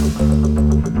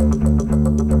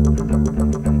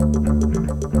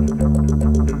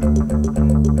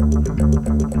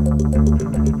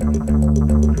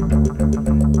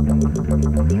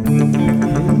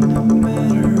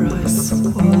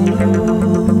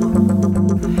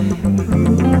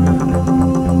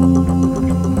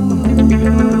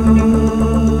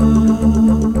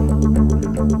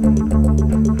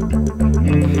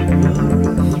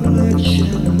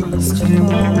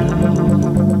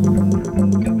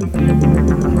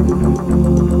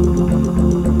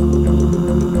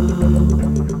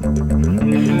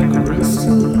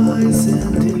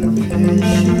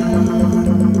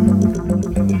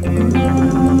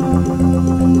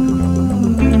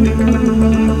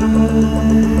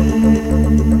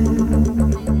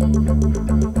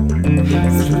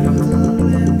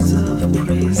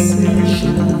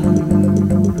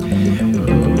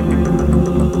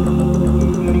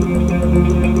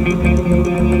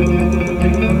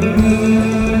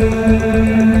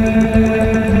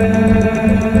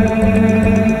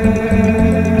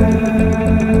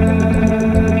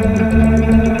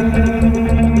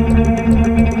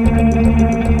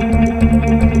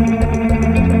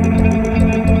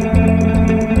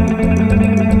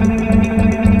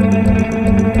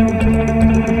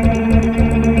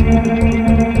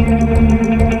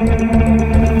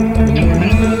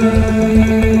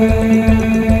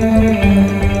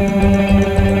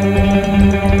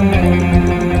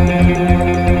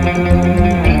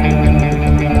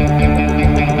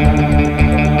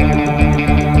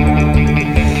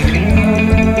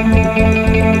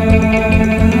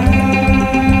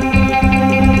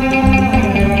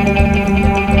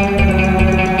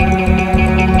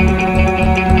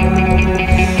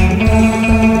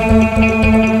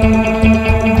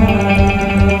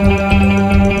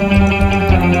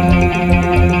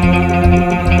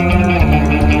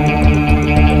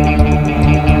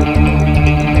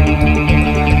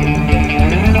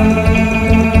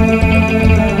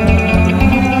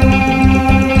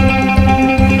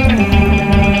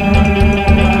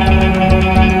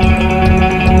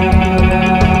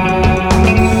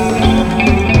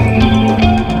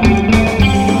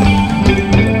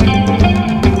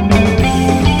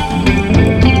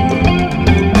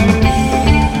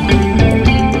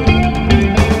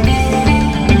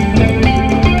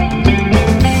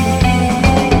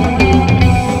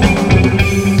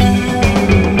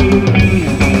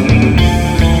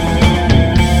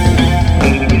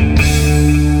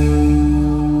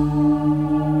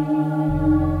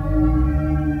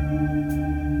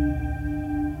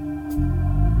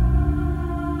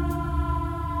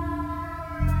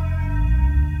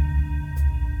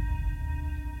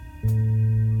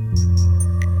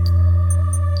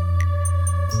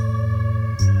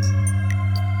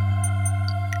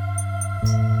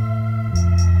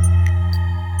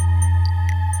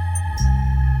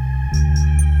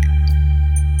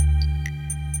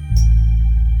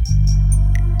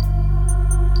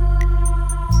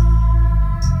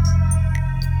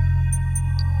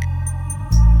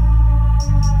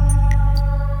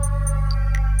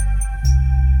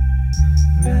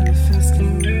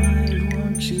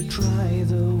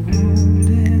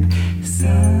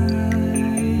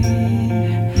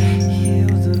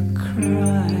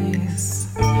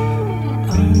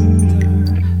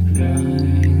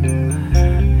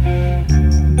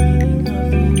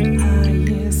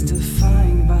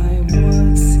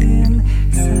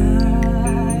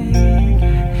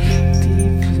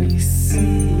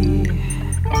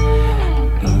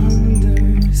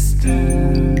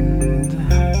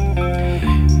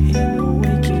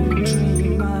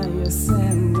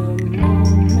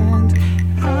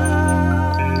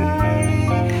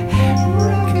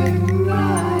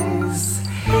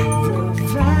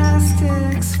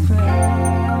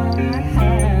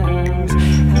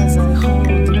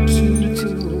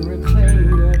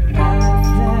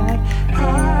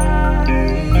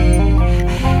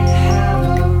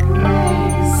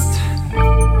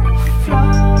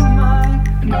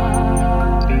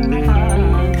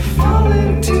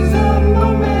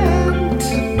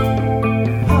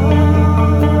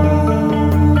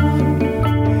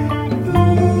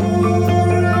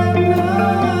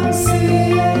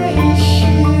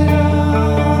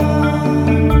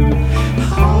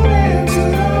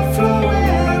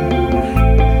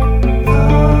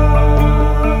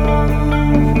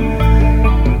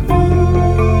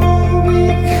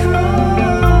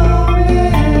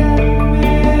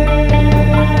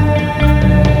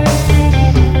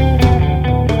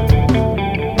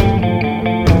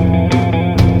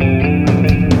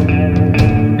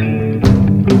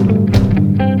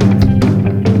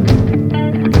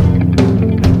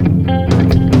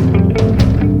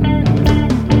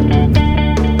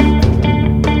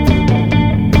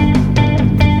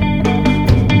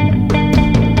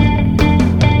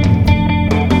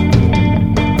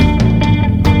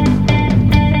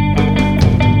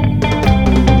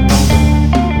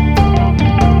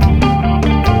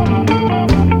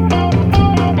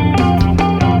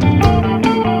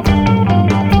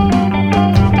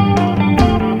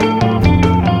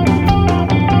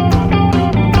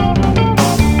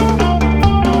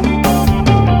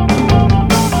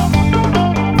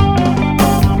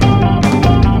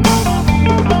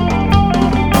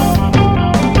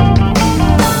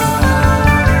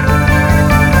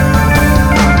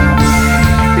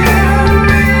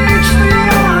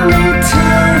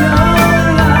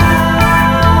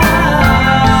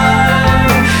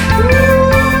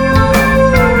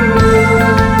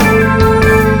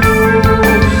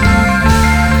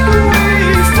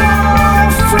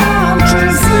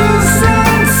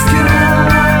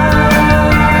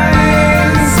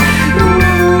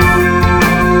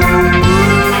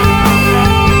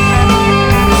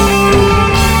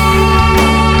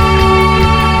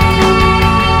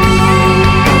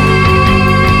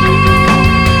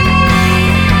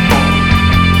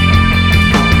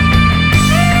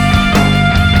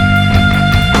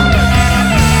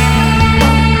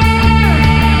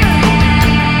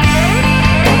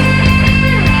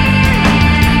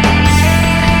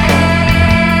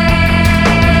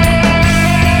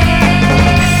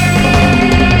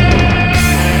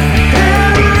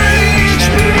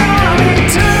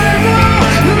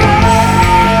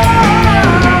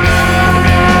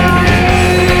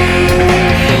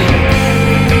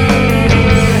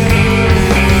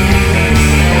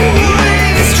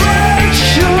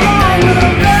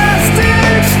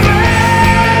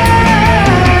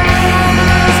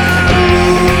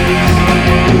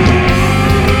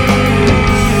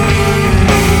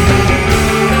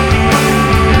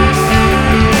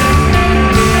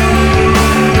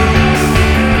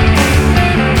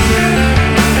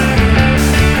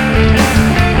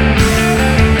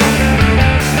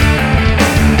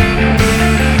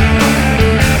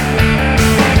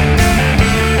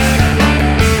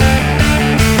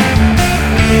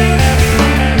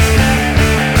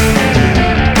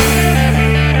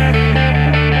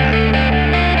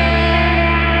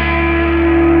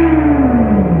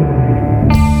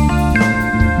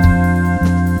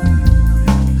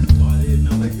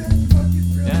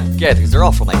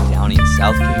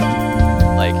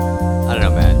 Like, I don't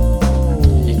know,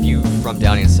 man. If you from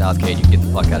Downey and Southgate, you get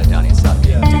the fuck out of Downey and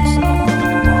Southgate. Do so.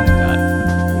 Nothing wrong with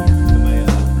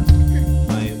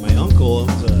that. My uncle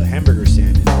owns a hamburger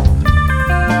stand. Oh,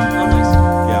 nice.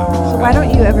 Yeah. So why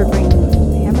don't you ever bring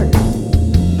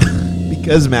hamburgers?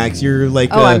 Because Max, you're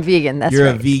like I'm vegan. That's you're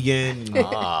right. a vegan.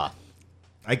 Ah.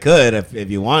 I could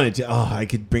if you wanted to. Oh, I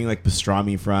could bring like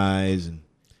pastrami fries and.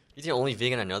 You're the only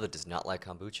vegan I know that does not like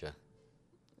kombucha.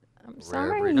 I'm Rare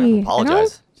sorry. breed. I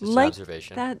apologize. Just an like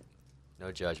observation. that.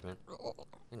 No judgment.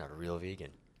 You're not a real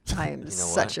vegan. I am You know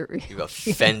such what? a real. You've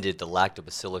offended the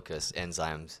lactobacillus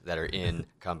enzymes that are in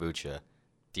kombucha.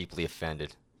 Deeply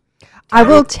offended. I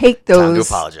will take Time to those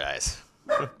apologize.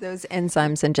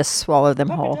 enzymes and just swallow them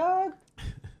whole.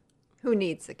 Who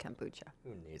needs the kombucha?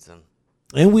 Who needs them?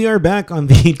 And we are back on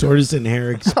the Tortoise and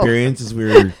Hare experience as we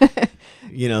were,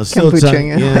 still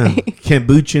Kombuchaing it away.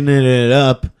 kombuchaing it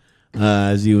up,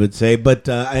 as you would say. But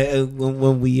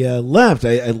when we left,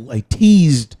 I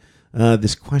teased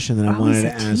this question that I wanted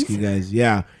to ask you guys.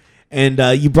 Yeah. And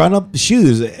you brought up the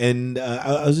shoes. And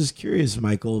I was just curious,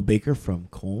 Michael Baker from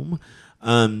Colm.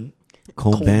 Colmband.com.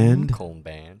 Colm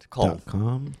band.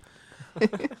 Colm.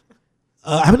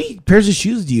 How many pairs of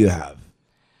shoes do you have?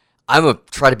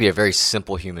 Try to be a very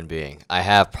simple human being. I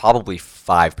have probably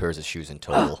 5 pairs of shoes in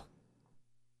total.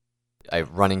 I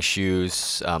have running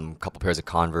shoes, a couple pairs of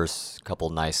Converse, a couple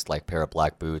nice pair of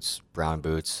black boots, brown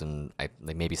boots, and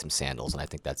maybe some sandals, and I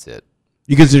think that's it.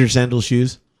 You consider sandal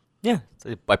shoes? Yeah,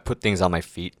 I put things on my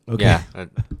feet. Okay. Yeah,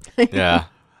 yeah.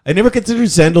 I never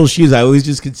considered sandal shoes. I always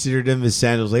just considered them as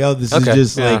sandals. Like, oh, this is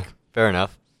just fair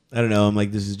enough. I don't know. I'm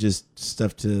like, this is just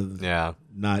stuff to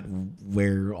not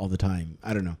wear all the time.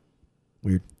 I don't know.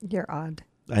 Weird. You're odd.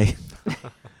 I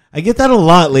get that a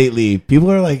lot lately. People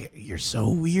are like, you're so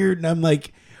weird. And I'm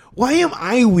like, why am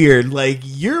I weird? Like,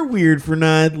 you're weird for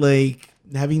not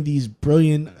having these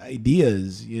brilliant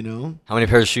ideas, How many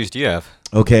pairs of shoes do you have?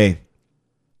 Okay.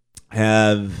 I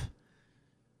have,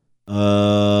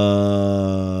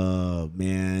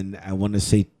 man, I want to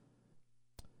say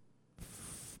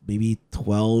maybe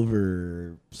 12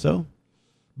 or so.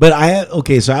 But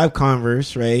so I have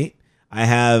Converse, right? I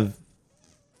have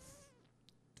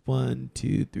 5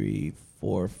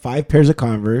 pairs of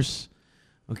Converse.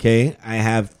 Okay. I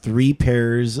have 3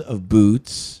 pairs of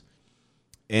boots.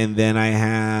 And then I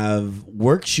have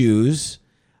work shoes.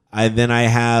 Then I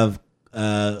have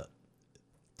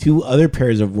 2 other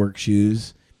pairs of work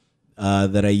shoes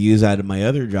that I use out of my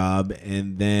other job.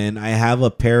 And then I have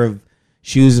a pair of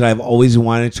shoes that I've always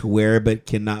wanted to wear but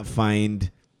cannot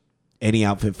find any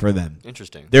outfit for them.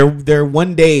 Interesting. They're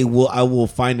one day I will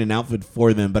find an outfit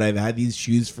for them, but I've had these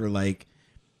shoes for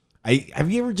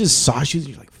have you ever just saw shoes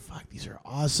and you're like, fuck, these are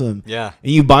awesome. Yeah.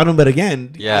 And you bought them, but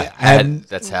again, Yeah,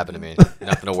 that's happened to me.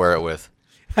 Nothing to wear it with.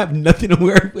 I have nothing to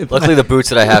wear it with. Luckily, the boots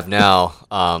that I have now,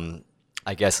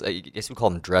 I guess we call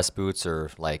them dress boots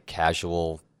or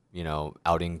casual,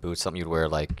 outing boots, something you'd wear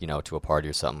to a party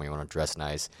or something when you want to dress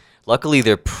nice. Luckily,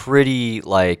 they're pretty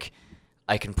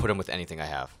I can put them with anything I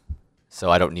have. So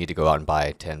I don't need to go out and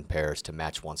buy 10 pairs to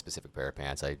match one specific pair of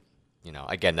pants.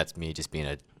 Again, that's me just being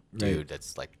a dude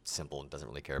that's simple and doesn't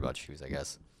really care about shoes, I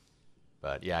guess.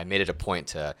 But yeah, I made it a point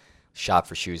to shop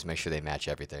for shoes, make sure they match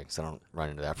everything, so I don't run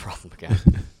into that problem again.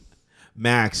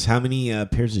 Max, how many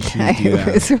pairs of shoes do you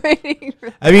I was have? waiting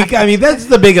for I mean, that's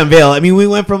the big unveil. I mean, we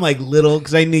went from little,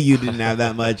 because I knew you didn't have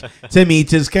that much, to me,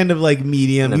 to kind of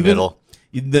medium. In the middle.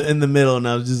 In the middle, and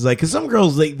I was just because some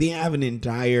girls, they have an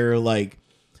entire,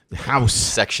 house.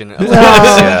 Section of the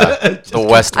house, the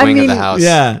west wing of the house.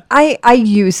 Yeah. I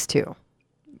used to.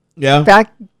 Yeah.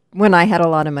 Back when I had a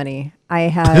lot of money, I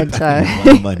had A lot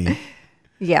of money.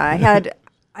 yeah, I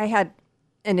had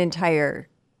an entire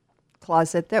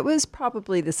closet that was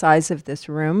probably the size of this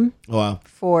room Oh, wow.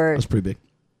 for That's pretty big.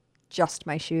 just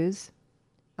my shoes,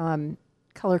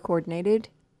 color coordinated,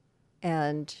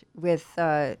 and with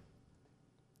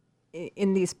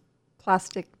in these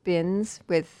plastic bins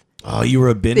with Oh, you were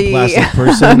a bin the plastic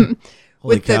person?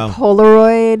 Holy with cow. the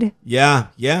Polaroid, yeah.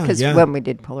 because when we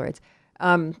did Polaroids,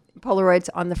 Polaroids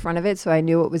on the front of it, so I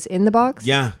knew what was in the box.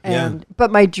 Yeah.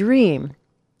 But my dream,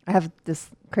 I have this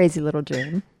crazy little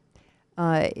dream,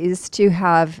 is to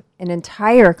have an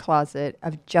entire closet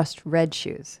of just red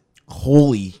shoes.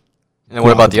 Holy. And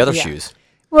what about the other Yeah. shoes?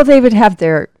 Well, they would have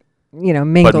their,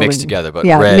 mingled. But mixed together, but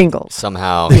yeah, red mingled.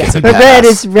 somehow Yeah. gets a But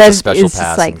pass, red gets a special is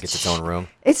pass like and gets its own room.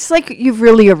 It's like you've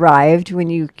really arrived when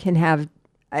you can have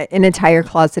an entire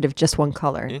closet of just one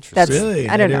color. Interesting. Really?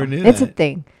 I don't I never know. knew It's a that.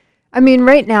 thing. I mean,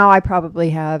 right now I probably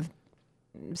have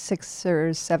 600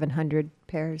 or 700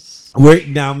 pairs.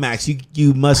 Now, Max,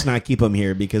 you must not keep them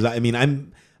here because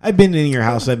I'm I've been in your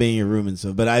house, I've been in your room and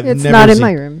stuff, but I've It's never not in seen-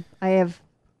 my room. I have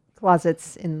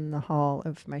closets in the hall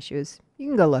of my shoes. You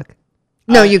can go look.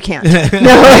 No, you can't.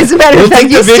 No, as a matter We'll of fact,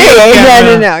 take you the video stay.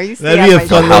 camera. No. You stay That'd on be a my fun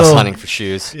Go shoes. house little- hunting for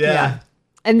shoes. Yeah.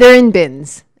 And they're in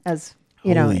bins, as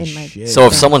you know, Holy in my. shit. So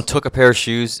if someone took a pair of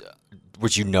shoes,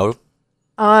 would you know?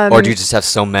 Or do you just have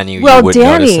so many Well, you would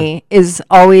notice it? Danny is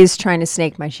always trying to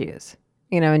snake my shoes,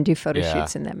 and do photo Yeah.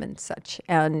 shoots in them and such.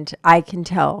 And I can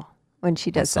tell when she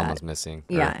does that. Someone's missing.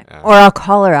 or- Yeah. Or I'll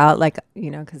call her out, like,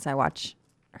 because I watch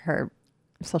her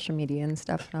social media and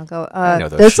stuff. And I'll go, know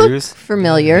those those shoes." look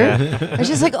familiar. And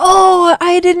she's like, oh,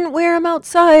 I didn't wear them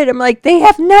outside. I'm like, they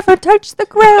have never touched the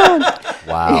ground.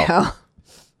 Wow. You know?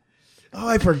 Oh,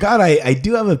 I forgot. I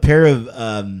do have a pair of.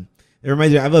 It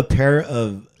reminds me. I have a pair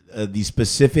of the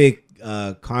specific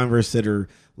Converse that are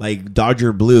like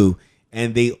Dodger blue,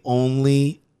 and they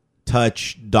only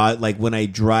touch like when I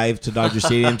drive to Dodger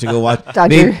Stadium to go watch.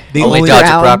 Dodger. They Only only Dodger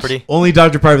ground. property. Only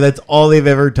Dodger property. That's all they've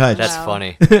ever touched. That's Wow.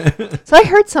 funny. So I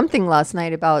heard something last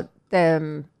night about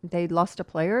them. They lost a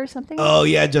player or something. Oh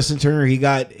yeah, Justin Turner. He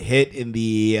got hit in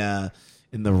the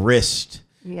wrist,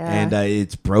 Yeah. and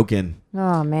it's broken.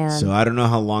 Oh, man. So I don't know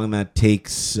how long that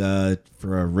takes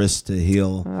for a wrist to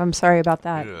heal. I'm sorry about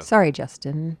that. Yeah. Sorry,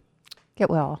 Justin. Get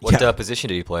well. What Yeah. position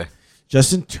did he play?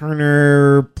 Justin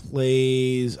Turner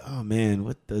plays. Oh man,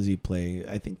 what does he play?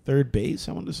 I think third base.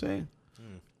 I want to say.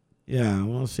 Yeah, I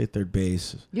want to say third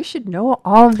base. You should know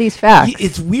all of these facts.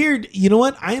 It's weird. You know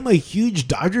what? I am a huge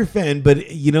Dodger fan, but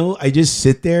I just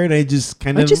sit there and I just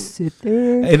kind I of just sit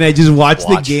there. and I just watch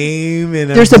the Watch. game. And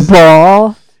There's I'm a just,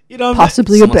 ball, I'm not-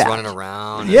 possibly a Someone's bat. running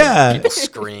around. Yeah. And people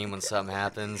scream when something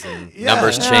happens, and Yeah.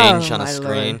 numbers change Oh, on a my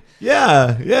screen. Lord.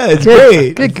 Yeah, it's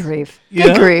Good, great. good grief. You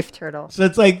Good know? grief, Turtle. So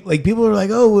it's like people are like,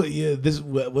 oh, yeah, this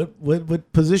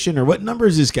what position or what number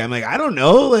is this guy? I'm like, I don't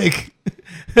know. Like,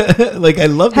 like I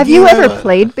love. Have the you game. ever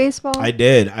played baseball? I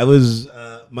did. I was.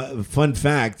 Fun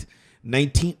fact: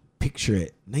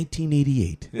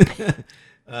 1988.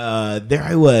 There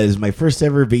I was, my first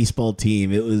ever baseball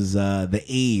team. It was the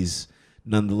A's,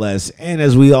 nonetheless. And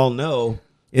as we all know,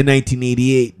 in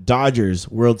 1988, Dodgers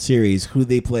World Series. Who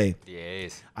they play? The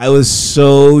A's. I was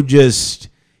so just,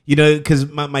 because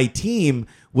my team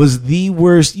was the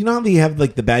worst. You know how they have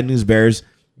like the Bad News Bears?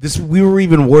 We were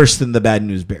even worse than the Bad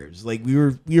News Bears. Like we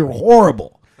were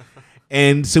horrible.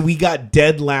 And so we got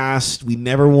dead last. We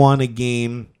never won a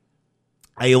game.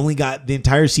 I only got the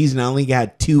entire season. I only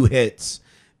got 2 hits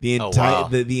the entire wow.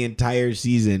 the entire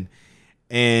season.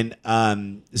 And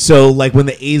so like when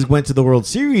the A's went to the World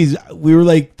Series, we were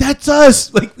like, that's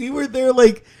us. Like we were there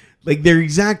like they're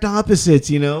exact opposites,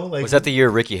 Like Was that the year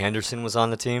Ricky Henderson was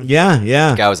on the team? Yeah.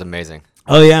 The guy was amazing.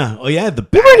 Oh yeah. The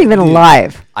You weren't even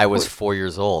alive. I was 4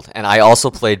 years old, and I also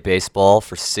played baseball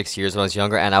for 6 years when I was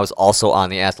younger, and I was also on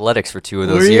the athletics for 2 of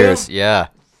those Were you? years. Yeah,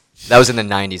 that was in the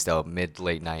 '90s, though,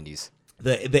 late '90s.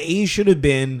 The A's should have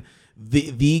been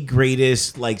the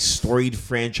greatest like storied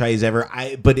franchise ever.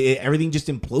 But everything just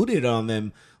imploded on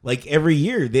them like every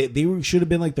year. They should have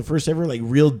been like the first ever like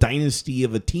real dynasty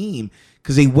of a team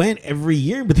because they went every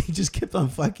year, but they just kept on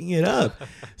fucking it up.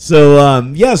 So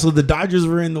so the Dodgers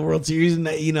were in the World Series, and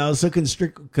I was so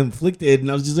conflicted, and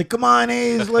I was just like, come on,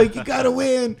 A's, like you gotta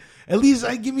win. At least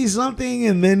give me something.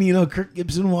 And then Kirk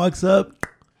Gibson walks up.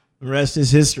 The rest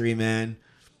is history, man.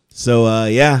 So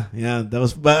that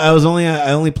was. But I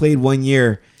only played 1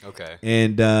 year. Okay.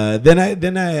 And then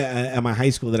I at my high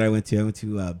school that I went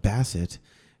to Bassett,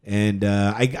 and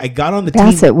I got on the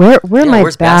Bassett, team. where Yeah, my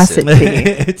where's Bassett Bassett? be?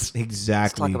 It's Let's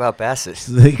exactly. talk about Bassett.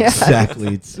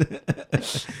 Exactly.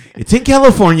 It's in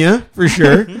California for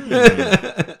sure.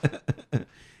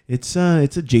 It's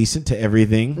adjacent to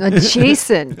everything.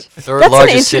 Adjacent. Third That's an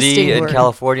largest city interesting in word.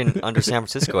 California under San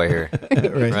Francisco, I hear.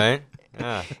 Right. Right?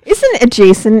 Yeah. Isn't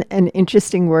adjacent an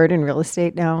interesting word in real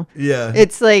estate now? Yeah.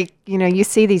 It's like, you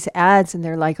see these ads and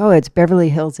they're like, oh, it's Beverly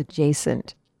Hills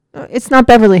adjacent. It's not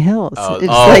Beverly Hills. It's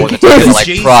like, it's like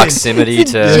adjacent. proximity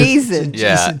It's to adjacent.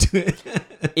 Yeah. Adjacent to it.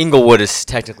 Inglewood is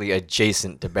technically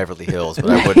adjacent to Beverly Hills, but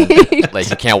I wouldn't like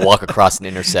you can't walk across an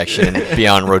intersection and be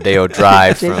on Rodeo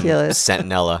Drive from Ridiculous.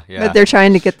 Sentinella. Yeah. But they're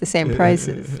trying to get the same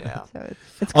prices. Yeah. So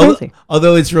it's crazy.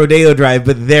 Although it's Rodeo Drive,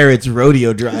 but there it's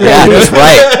Rodeo Drive. Yeah, that's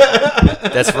right.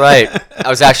 That's right. I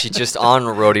was actually just on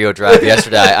Rodeo Drive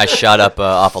yesterday. I shot up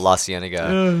off of La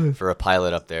Cienega for a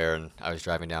pilot up there, and I was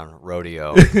driving down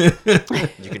Rodeo. You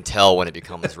can tell when it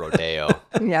becomes Rodeo.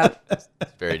 Yeah. It's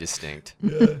very distinct.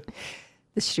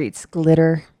 The streets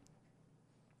glitter,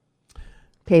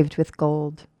 paved with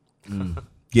gold.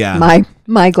 Yeah.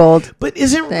 My gold. But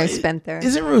isn't that I spent there.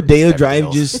 Isn't Rodeo Drive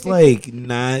Hills. just like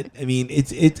not? I mean,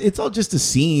 it's all just a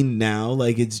scene now.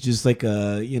 Like it's just like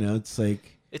a it's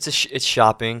like It's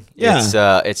shopping.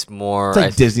 Yeah. It's more. It's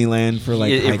like Disneyland for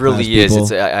like it really is.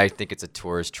 It's I think it's a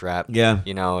tourist trap. Yeah.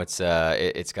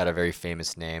 It's got a very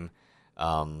famous name,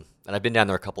 and I've been down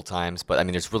there a couple times. But I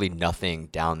mean, there's really nothing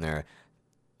down there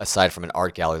aside from an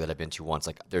art gallery that I've been to once.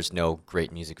 Like, there's no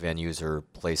great music venues or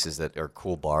places that are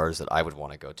cool bars that I would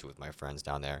want to go to with my friends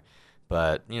down there.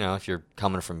 But if you're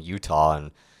coming from Utah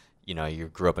and you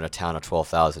grew up in a town of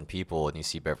 12,000 people and you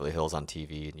see Beverly Hills on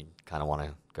TV and you kind of want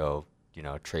to go,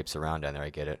 traipse around down there,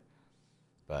 I get it.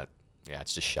 But yeah,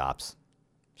 it's just shops.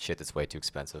 Shit that's way too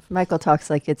expensive. Michael talks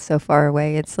like it's so far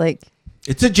away. It's like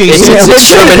it's adjacent. It's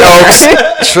Sherman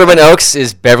Oaks. Sherman Oaks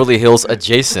is Beverly Hills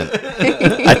adjacent.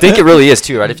 I think it really is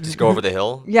too, right? If you just go over the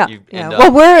hill, yeah. you Yeah. end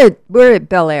Well, up. we're at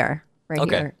Bel Air right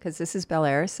Okay. here because this is Bel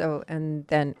Air. So and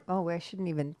then I shouldn't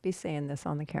even be saying this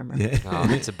on the camera. Yeah. No,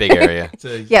 it's a big area.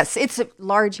 Yes, it's a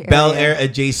large area. Bel Air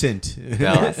adjacent.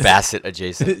 Bassett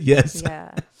adjacent. Yes.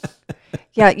 Yeah.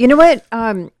 Yeah. You know what?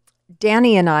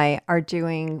 Danny and I are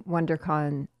doing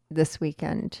WonderCon this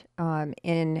weekend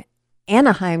in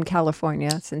Anaheim,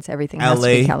 California, since everything has to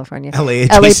be California. LA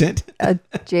adjacent.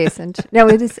 Adjacent. No,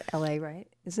 it is LA, right?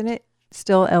 Isn't it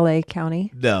still LA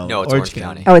County? No, it's Orange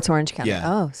County. Oh, it's Orange County. Yeah.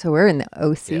 Oh, so we're in the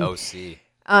OC. The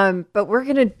OC. But we're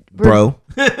Bro.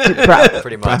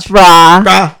 Pretty much. Brah.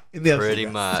 Brah. In the Pretty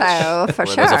much. So for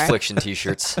Wear sure. those affliction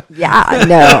t-shirts. Yeah,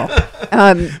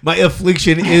 no. My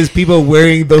affliction is people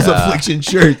wearing those affliction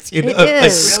shirts. You know? It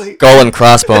is. Like, really? Skull and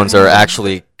crossbones are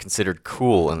actually considered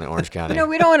cool in the Orange County.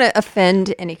 We don't want to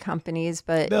offend any companies,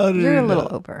 but No, you're a no.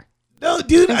 little over. No,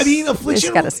 dude. I mean,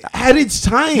 affliction gotta stop. had its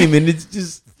time, and it's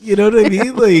just, you know what I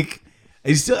mean. Like,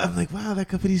 I'm like, wow, that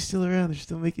company's still around. They're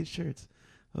still making shirts.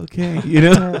 Okay,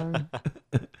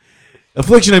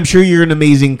 Affliction. I'm sure you're an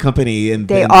amazing company, and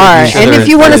They and are. sure And they're- if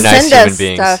you want to they're nice send human us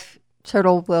beings. stuff,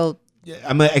 Turtle will. Yeah,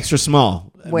 I'm an extra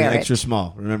small. Wear it. Extra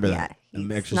small. Remember Yeah, that. I'm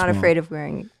he's extra not small. afraid of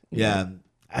wearing. Yeah,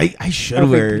 I should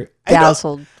wear.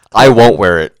 Dazzled. I won't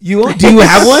wear it. You won't? Do you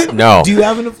have one? No. Do you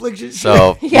have an affliction?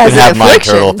 So you He has can an have mine,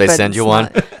 affliction, Turtle. If they but send you it's one,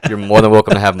 not- you're more than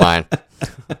welcome to have mine.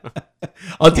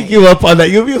 I'll take you up on that.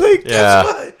 You'll be like, Yeah.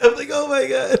 that's fine. I'm like, oh my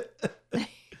god.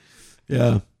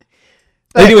 Yeah.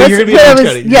 But Anyway, that's you're gonna be what at I Orange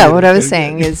was, County. yeah, You're what gonna- I was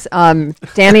saying is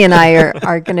Danny and I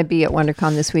are going to be at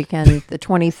WonderCon this weekend, the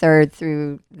 23rd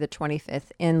through the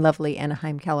 25th in lovely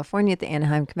Anaheim, California at the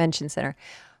Anaheim Convention Center.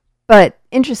 But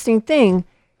interesting thing,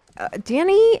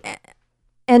 Danny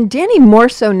more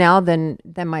so now than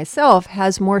myself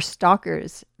has more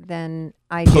stalkers than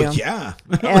I do. Oh, yeah.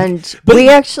 And But- we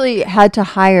actually had to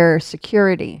hire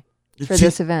security for To-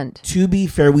 this event. To be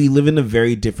fair, we live in a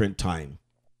very different time.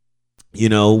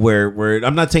 Where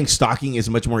I'm not saying stalking is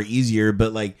much more easier,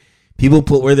 but like people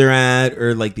put where they're at,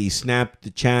 or like they snap the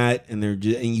chat, and and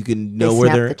you can know They where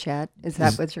snap they're. the chat. Is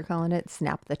that what you're calling it?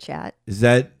 Snap the chat. Is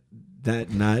that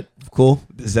not cool?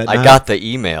 Is that I not? got the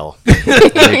email.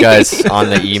 Are you guys on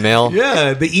the email?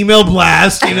 Yeah, the email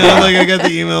blast. Like I got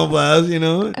the email blast.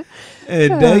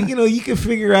 And you can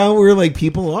figure out where like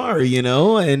people are.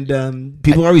 And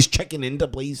people are always checking into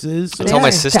places. So. I tell my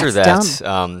Yeah, sister that's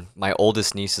that my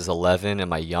oldest niece is 11 and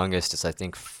my youngest is I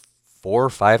think 4 or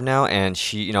 5 now, and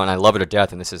she, and I love her to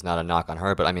death. And this is not a knock on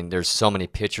her, but I mean, there's so many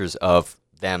pictures of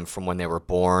them from when they were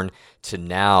born to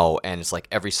now, and it's like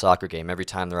every soccer game, every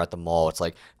time they're at the mall, it's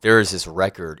like there is this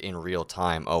record in real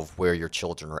time of where your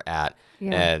children are at.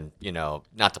 Yeah. And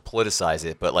not to politicize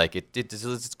it, but like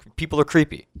it's people are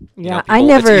creepy. Yeah,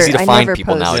 It's easy to find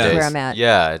people post nowadays. where I'm at.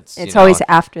 Yeah, It's always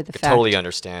after the I fact. totally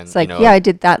understand. It's like, yeah, I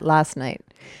did that last night.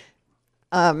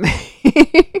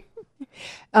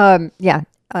 Yeah.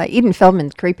 Eden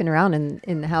Feldman's creeping around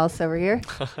in the house over here.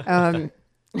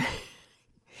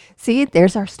 See,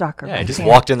 there's our stalker. Yeah, I right just there.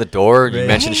 walked in the door. You Right.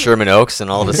 mentioned Sherman Oaks,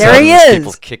 and all of a There sudden, he there's is.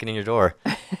 people kicking in your door.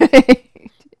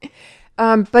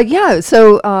 But yeah,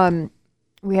 so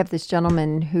we have this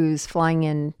gentleman who's flying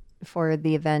in for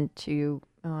the event to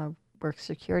work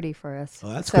security for us. Oh,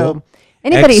 that's so cool.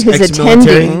 anybody who's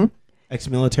Ex-military? attending,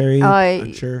 Ex-military,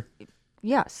 I'm sure.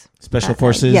 yes. Special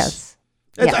forces. Yes.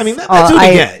 That's, Yes. I mean, that's what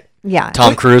you get. Yeah.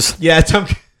 Tom Cruise Yeah, Tom.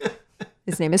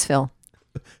 His name is Phil.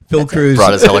 Phil Cruz.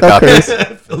 brought his helicopter.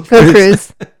 Phil Phil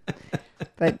Cruz.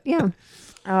 But yeah,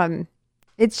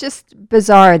 it's just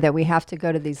bizarre that we have to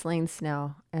go to these lengths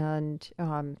now and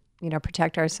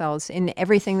protect ourselves in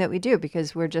everything that we do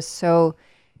because we're just so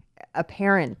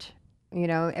apparent.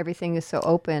 Everything is so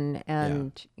open,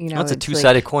 and Well, it's a like-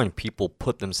 two-sided coin. People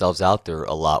put themselves out there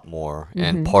a lot more,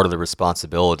 and part of the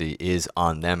responsibility is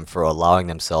on them for allowing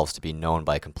themselves to be known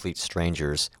by complete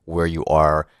strangers where you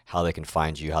are, how they can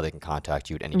find you, how they can contact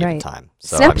you at any given Right. time.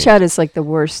 So, I mean, Snapchat is like the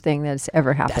worst thing that's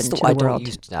ever happened that's to I the don't world.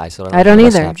 use. I I don't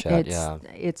use either. Snapchat. Yeah.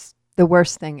 It's the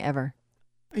worst thing ever.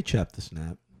 I chap the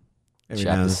snap. Every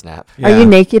Chap now the and- snap. Are Yeah. you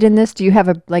naked in this? Do you have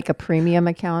a premium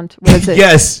account? What is it?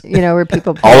 Yes. You know, where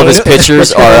people All of pay his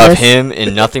pictures for are of this? him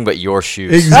in nothing but your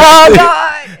shoes. Exactly. Oh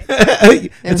God!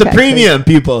 It's a Okay, premium,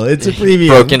 people. It's a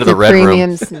premium. Broke into the red premium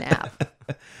room. snap.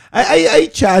 I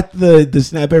chat the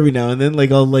snap every now and then.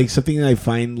 Like I'll like something I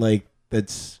find like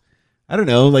that's I don't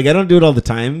know. Like I don't do it all the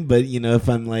time, but you know if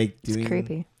I'm like doing It's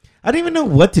creepy. I don't even know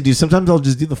what to do. Sometimes I'll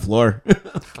just do the floor.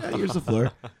 Here's the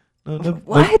floor. No,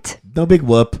 What? No big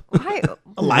whoop. Why?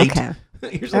 A light. Okay.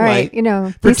 Here's a All right. light. You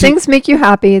know, For these two- things make you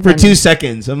happy. For then 2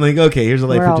 seconds. I'm like, okay, here's a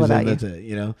light We're for all 2 about seconds. That's it.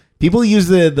 You know, people use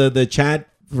the chat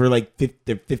for like the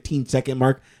 15-second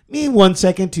mark. Me, 1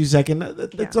 second, 2 second.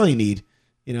 That's all you need.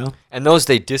 You know. And those,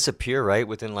 they disappear, right?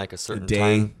 Within like a certain day,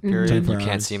 time period. 24 You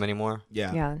can't hours. see them anymore.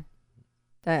 Yeah. Yeah.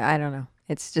 I don't know.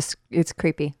 It's just it's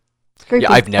creepy. It's creepy.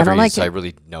 Yeah, I've never I don't used like it. I it.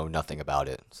 really know nothing about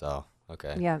it. So,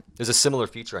 okay. Yeah. There's a similar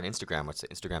feature on Instagram. What's the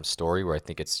Instagram story where I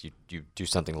think it's you do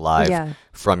something live Yeah.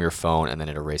 from your phone and then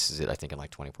it erases it, I think, in like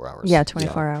 24 hours. Yeah,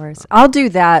 24 hours. I'll do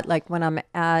that like when I'm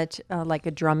at like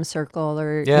a drum circle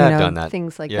or Yeah, you I've know, done that.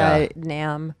 things like Yeah. that.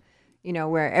 NAM, you know,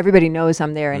 where everybody knows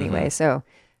I'm there anyway. Mhm. So,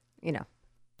 you know,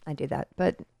 I do that,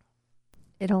 but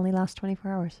it only lasts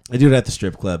 24 hours. I do it at the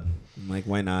strip club. I'm like,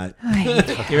 why not? I-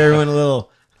 Give everyone a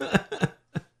little.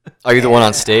 Are you the one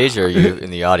on stage or are you in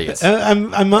the audience?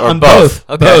 I'm Or I'm both. both.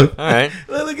 Okay. Both. All right.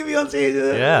 Look at me on stage.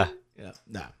 Yeah. Yeah.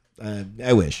 No.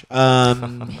 I wish.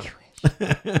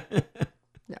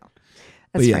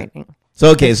 That's yeah. frightening. So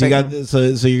okay, That's so you frightening. got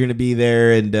so you're gonna be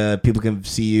there and people can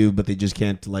see you, but they just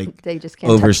can't like They just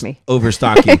can't touch me.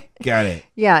 overstock you. Got it.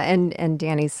 Yeah, and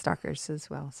Danny's stalkers as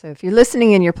well. So if you're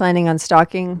listening and you're planning on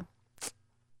stalking,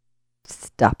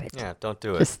 stop it. Yeah, don't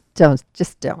do it.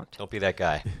 Just don't. Don't be that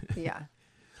guy. Yeah.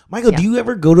 Michael, Yeah. do you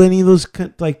ever go to any of those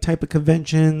like type of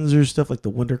conventions or stuff like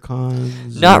the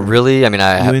WonderCons? Not or- really. I mean,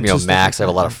 I You have, into stuff Max. like I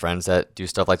have a lot that? of friends that do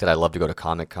stuff like that. I love to go to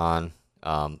Comic Con.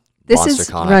 This Monster is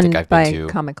Con, I run think I've by been to.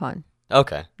 Comic Con.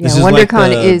 Okay. Yeah, This is like WonderCon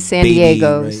the is San baby,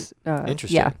 Diego's.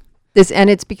 Interesting. Yeah, and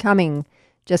it's becoming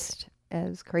just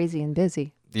as crazy and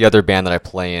busy. The other band that I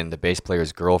play in, the bass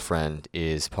player's girlfriend,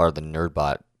 is part of the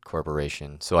Nerdbot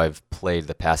Corporation. So I've played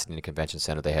the Pasadena Convention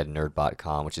Center. They had Nerdbot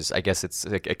Con, which is, I guess, it's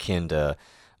like akin to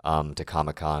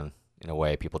Comic Con in a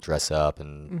way. People dress up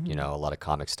and you know, a lot of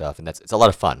comic stuff, and it's a lot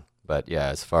of fun. But yeah,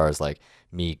 as far as like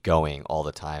me going all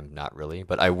the time, not really.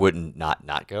 But I wouldn't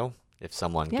not go if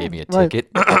someone Yeah, gave me a well- ticket.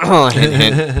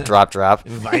 Hint, drop.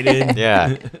 Invited.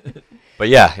 Yeah. But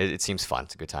yeah, it seems fun.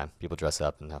 It's a good time. People dress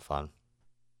up and have fun.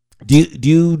 Do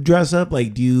you dress up?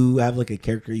 Like, do you have like a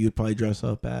character you would probably dress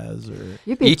up as? Or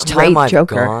You'd be Each a great time I've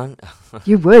Joker. gone,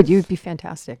 You would. You'd be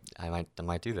fantastic. I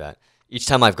might do that. Each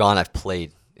time I've gone, I've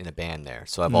played in a band there.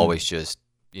 So I've always just,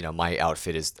 you know, my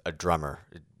outfit is a drummer,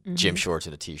 gym shorts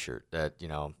and a t-shirt that, you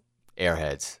know,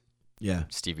 Airheads, yeah,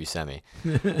 Steve Buscemi.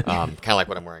 Kind of like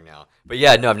what I'm wearing now. But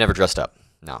yeah, no, I've never dressed up.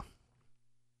 No.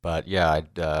 But yeah,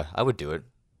 I would do it.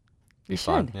 Be You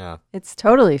fun. should. Yeah. It's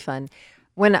totally fun.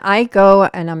 When I go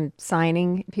and I'm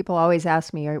signing, people always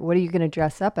ask me, "What are you going to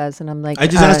dress up as?" And I'm like, I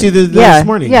just asked you this yeah,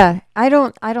 morning. Yeah, I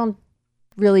don't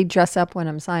really dress up when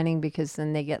I'm signing because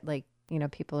then they get like, you know,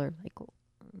 people are like,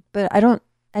 "But I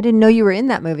didn't know you were in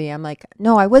that movie." I'm like,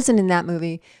 "No, I wasn't in that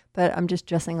movie, but I'm just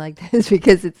dressing like this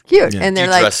because it's cute." Yeah. And Do they're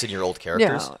you like, dress in your old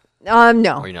characters? no,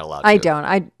 Or you're not allowed to? I don't.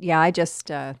 I just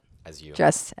As you.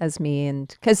 dress as me, and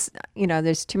because you know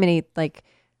there's too many like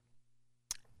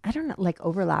I don't know, like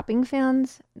overlapping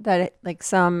fans that like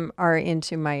some are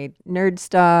into my nerd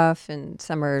stuff and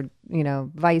some are, you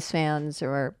know, Vice fans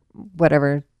or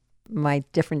whatever my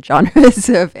different genres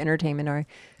of entertainment are.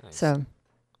 Nice. So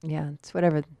yeah, it's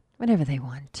whatever they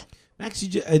want. Max, you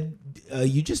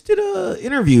just did a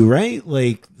interview, right?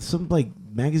 Like some like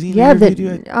magazine Yeah, interview.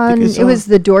 I think I it saw? was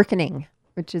the Dorkening,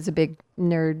 which is a big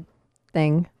nerd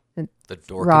thing. The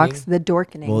Dorkening? Rocks the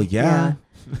Dorkening. Well, yeah.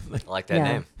 I like that Yeah.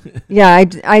 name. Yeah,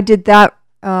 I did that.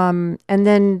 And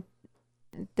then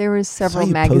there was several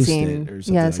you post it magazine, or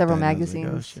something yeah, like several that, and I was like, oh,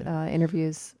 magazines shit.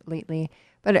 interviews lately.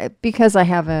 But because I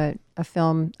have a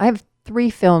film, I have 3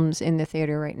 films in the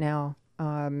theater right now.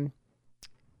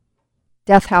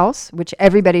 Death House, which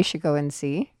everybody should go and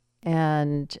see,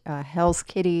 and Hell's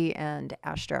Kitty and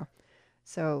Astro.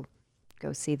 So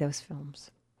go see those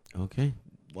films. Okay.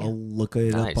 I'll look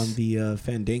it up Nice. on the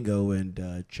Fandango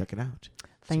and check it out.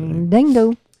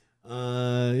 Fandango.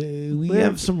 We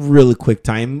have some really quick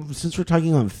time since we're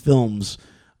talking on films.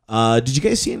 Did you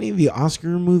guys see any of the Oscar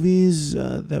movies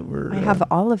that were? I have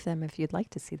all of them if you'd like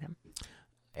to see them.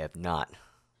 I have not.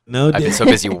 No. I've been so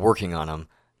busy working on them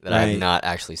that I Right. have not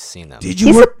actually seen them. Did you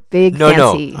He's work? big No,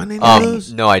 fancy. On any of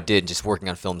those? No, I did. Just working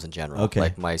on films in general. Okay.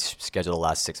 Like my schedule the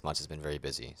last 6 months has been very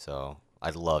busy, so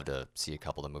I'd love to see a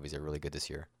couple of movies that are really good this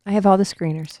year. I have all the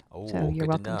screeners, Oh, so you're good to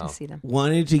welcome to know. see them.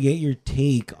 Wanted to get your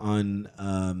take on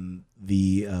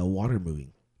the water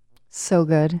movie, So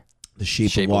good. The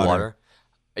Shape, Shape of of Water. Water.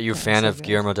 Are you a fan so of good.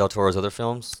 Guillermo del Toro's other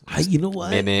films? You know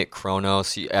what? Mimic,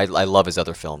 Chronos. I love his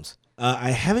other films.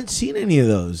 I haven't seen any of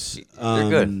those. They're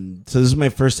good. So this is my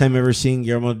first time ever seeing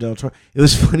Guillermo del Toro. It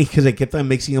was funny because I kept on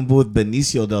mixing him with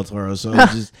Benicio del Toro. So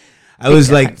I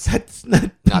was like, that's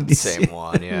not Not the Benicio. same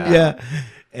one, yeah. Yeah.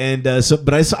 And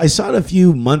but I saw it a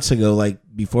few months ago, like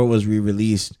before it was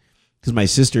re-released, because my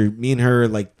sister, me and her,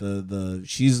 like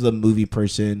she's the movie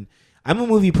person. I'm a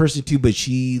movie person too, but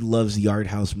she loves the art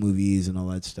house movies and all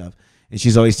that stuff. And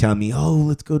she's always telling me, "Oh,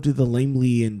 let's go to the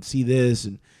Langley and see this."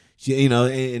 And she, and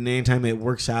anytime it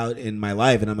works out in my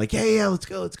life, and I'm like, "Yeah, let's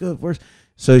go, of course."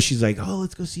 So she's like, "Oh,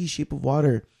 let's go see Shape of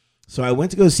Water." So I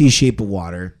went to go see Shape of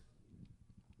Water.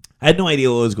 I had no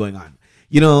idea what was going on.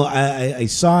 I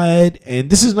saw it, and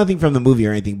this is nothing from the movie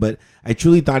or anything, but I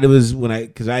truly thought it was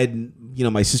because I had,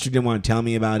 my sister didn't want to tell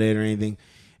me about it or anything.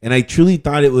 And I truly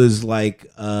thought it was like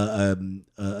a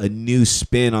new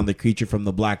spin on the creature from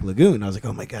the Black Lagoon. I was like,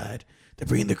 oh my God, they're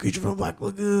bringing the creature from Black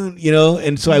Lagoon,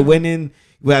 And so I went in,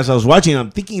 as I was watching,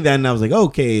 I'm thinking that, and I was like,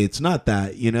 okay, it's not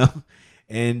that,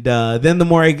 And then the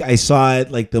more I saw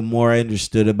it, like the more I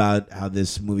understood about how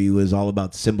this movie was all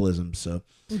about symbolism. So,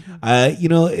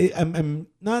 I'm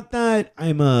not that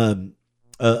I'm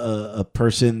a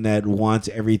person that wants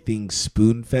everything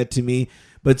spoon fed to me.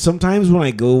 But sometimes when I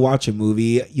go watch a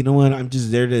movie, you know what? I'm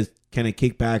just there to kind of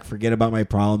kick back, forget about my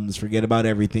problems, forget about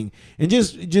everything, and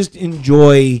just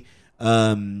enjoy,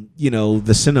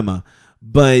 the cinema.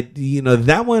 But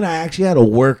that one I actually had to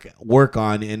work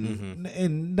on,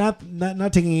 and not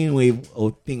taking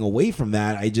anything away from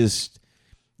that. I just,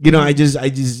 I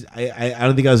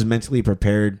don't think I was mentally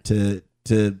prepared to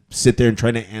sit there and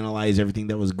try to analyze everything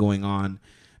that was going on,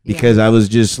 because I was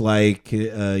just like,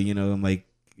 I'm like,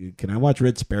 can I watch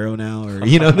Red Sparrow now? Or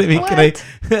you know what I mean? Can I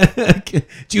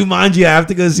Jumanji? I have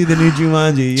to go see the new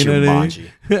Jumanji. You know what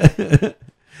I mean?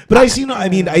 But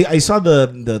I saw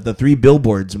the Three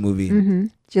Billboards movie. Mm-hmm.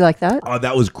 Do you like that? Oh,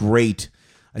 that was great.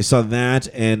 I saw that,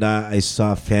 and I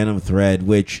saw Phantom Thread,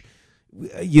 which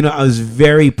I was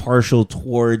very partial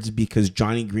towards, because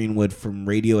Johnny Greenwood from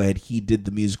Radiohead, he did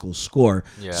the musical score.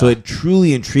 Yeah. So it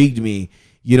truly intrigued me.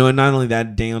 And not only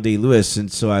that, Daniel Day-Lewis,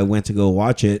 and so I went to go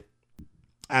watch it.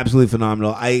 Absolutely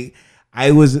phenomenal.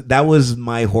 That was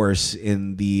my horse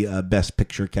in the best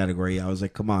picture category. I was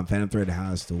like, come on, Phantom Thread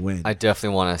has to win. I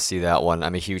definitely want to see that one.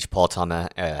 I'm a huge Paul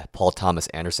Thomas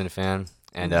Anderson fan,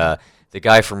 and the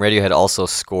guy from Radiohead also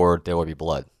scored "There Will Be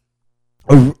Blood."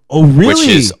 Oh, really? Which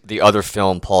is the other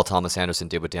film Paul Thomas Anderson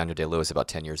did with Daniel Day-Lewis about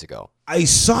 10 years ago. I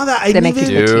saw that. I They didn't make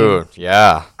even. you Dude,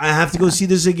 yeah. I have to go see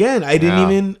this again. I didn't Yeah.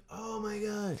 even. Oh my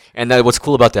God. And what's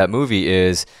cool about that movie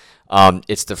is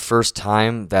it's the first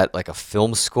time that like a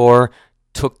film score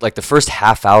took, like the first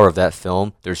half hour of that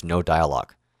film, there's no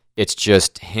dialogue. It's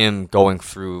just him going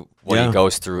through what he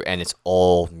goes through, and it's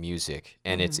all music.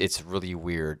 And it's really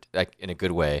weird, like in a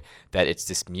good way, that it's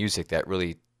this music that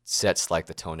really sets like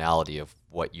the tonality of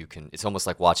what you can. It's almost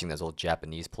like watching those old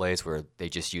Japanese plays where they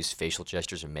just use facial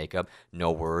gestures and makeup, no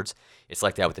words. It's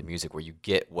like that with the music, where you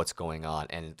get what's going on,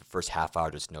 and the first half hour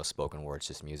there's no spoken words,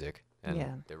 just music.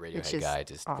 And the which Radiohead is guy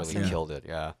just awesome. really killed it.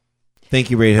 Yeah. Thank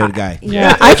you, Radiohead guy.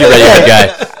 Yeah, Thank you, Radiohead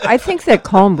guy. I think that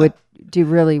Colm would do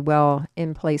really well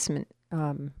in placement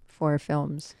for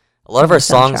films. A lot of our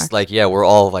songs, soundtracks. like, we're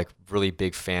all like really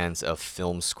big fans of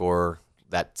film score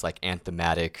that's like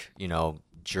anthematic,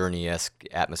 journey-esque,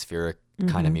 atmospheric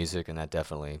kind of music, and that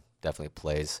definitely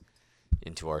plays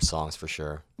into our songs for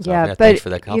sure. So, But thanks for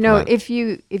that compliment. if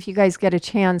you guys get a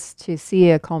chance to see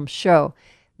a Colm show,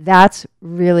 that's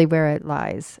really where it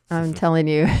lies. I'm telling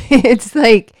you, it's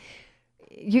like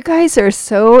you guys are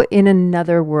so in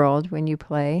another world when you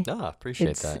play.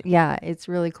 Appreciate that. Yeah, it's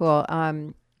really cool.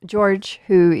 George,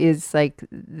 who is like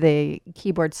the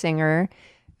keyboard singer,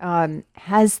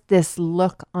 has this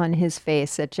look on his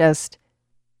face that just,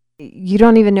 you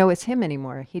don't even know it's him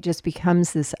anymore. He just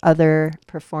becomes this other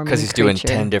performing Because he's doing creature.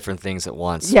 10 different things at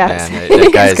once. Yes. Man. He's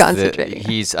That guy's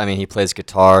concentrating. he plays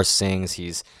guitar, sings,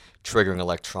 he's triggering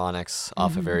electronics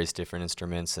off Mm-hmm. of various different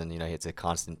instruments, and it's a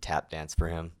constant tap dance for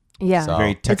him. Yeah, So-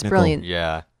 Very it's technical. brilliant.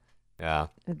 Yeah.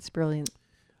 It's brilliant.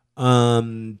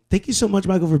 Thank you so much,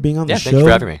 Michael, for being on the Yeah, show. thank you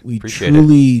for having me. We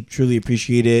Appreciate truly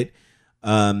appreciate it.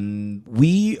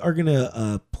 We are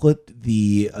gonna put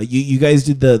the you guys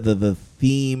did the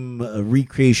theme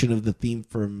recreation of the theme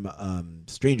from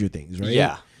Stranger Things, right?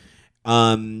 Yeah.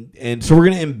 And so we're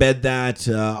gonna embed that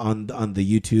on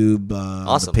the YouTube on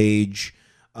the Awesome. page.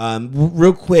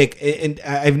 Real quick, and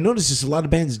I've noticed this. A lot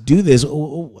of bands do this.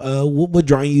 What would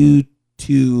draw you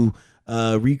to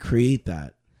recreate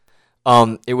that?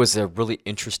 It was a really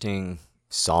interesting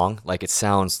song. Like, it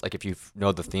sounds like, if you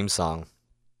know the theme song,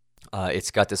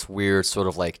 it's got this weird sort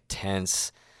of like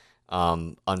tense,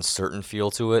 uncertain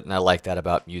feel to it, and I like that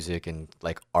about music and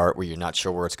like art, where you're not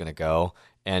sure where it's gonna go.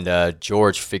 And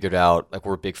George figured out, like,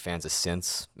 we're big fans of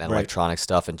synths and Right. electronic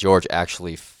stuff, and George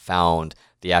actually found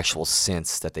the actual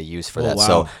synths that they use for Oh, that. wow.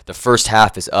 So the first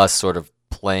half is us sort of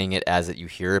playing it as you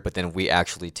hear it, but then we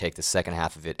actually take the second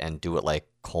half of it and do it like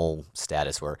Cole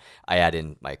status, where I add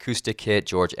in my acoustic kit,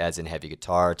 George adds in heavy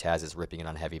guitar, Taz is ripping it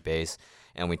on heavy bass,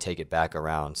 and we take it back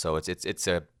around. So it's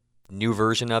a new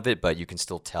version of it, but you can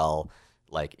still tell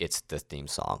like it's the theme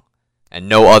song. And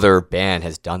no other band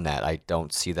has done that. I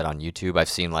don't see that on YouTube. I've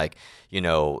seen like,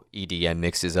 EDM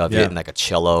mixes of Yeah. it, and like a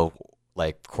cello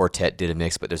like quartet did a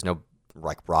mix, but there's no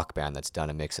like rock band that's done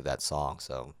a mix of that song.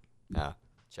 So yeah,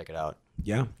 check it out.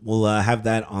 Yeah, we'll have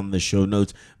that on the show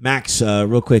notes. Max,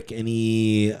 real quick,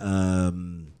 any, we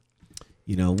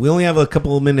only have a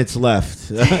couple of minutes left.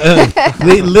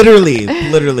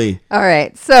 literally. All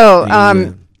right. So,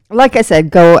 Yeah. like I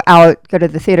said, go to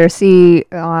the theater, see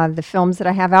the films that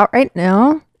I have out right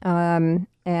now. And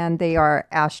they are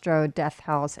Astro, Death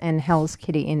House, and Hell's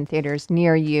Kitty in theaters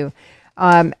near you.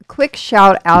 Quick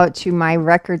shout out to my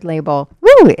record label.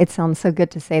 Woo! It sounds so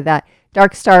good to say that.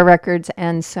 Dark Star Records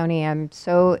and Sony. I'm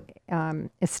so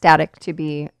ecstatic to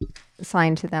be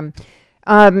signed to them.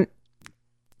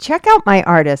 Check out my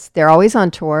artists. They're always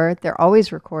on tour. They're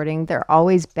always recording. They're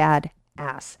always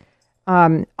badass.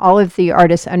 All of the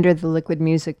artists under the Liquid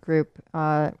Music Group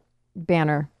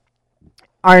banner,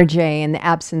 RJ and the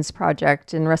Absence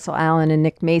Project, and Russell Allen and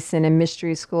Nick Mason and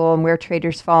Mystery School and Where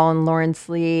Traders Fall and Lawrence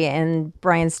Lee and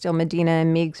Brian Steele Medina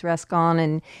and Meigs Rescon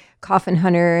and Coffin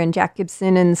Hunter and Jack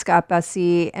Gibson and Scott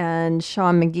Bussey and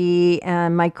Sean McGee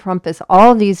and Mike Crumpus.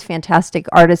 All these fantastic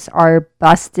artists are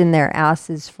busting their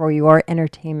asses for your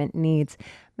entertainment needs.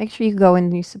 Make sure you go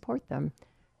and you support them.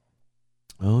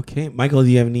 Okay, Michael, do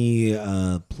you have any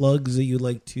plugs that you'd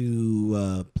like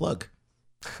to plug?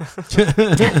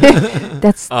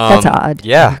 That's odd.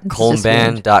 Yeah, It's just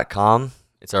colmband.com.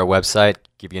 It's our website.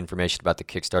 Give you information about the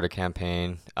Kickstarter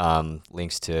campaign.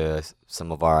 Links to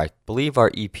some of I believe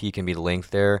our EP can be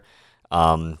linked there.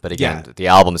 But again, Yeah. the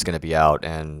album is going to be out,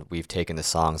 and we've taken the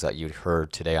songs that you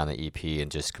heard today on the EP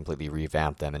and just completely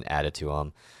revamped them and added to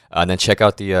them. And then check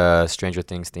out the Stranger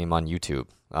Things theme on YouTube,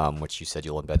 which you said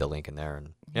you'll embed the link in there. And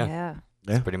yeah, Yeah.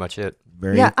 that's pretty much it.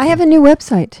 Very. Yeah, I have a new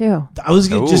website too. I was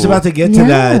just Ooh. about to get to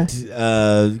Yeah.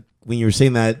 that when you were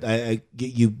saying that.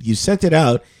 You sent it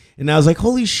out, and I was like,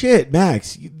 "Holy shit,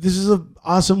 Max! This is an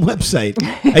awesome website."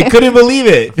 I couldn't believe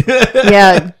it.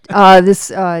 Yeah, this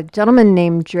gentleman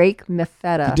named Drake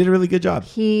Mafetta. You did a really good job.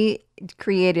 He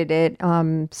created it.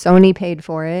 Sony paid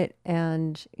for it,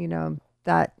 and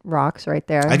that rocks right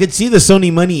there. I could see the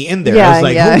Sony money in there. Yeah, I was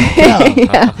like, yeah. "Holy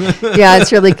cow." yeah,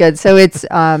 it's really good. So it's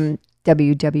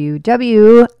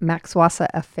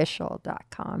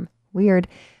www.maxwasaofficial.com. Weird.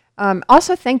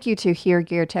 Also, thank you to Here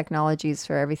Gear Technologies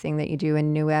for everything that you do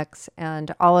in NewX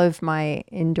and all of my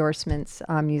endorsements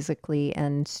musically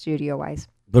and studio-wise.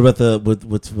 What about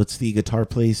what's the guitar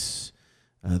place?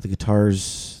 The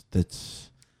guitars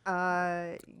that's.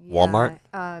 Walmart?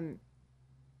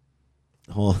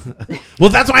 Well,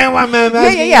 that's why I'm Yeah.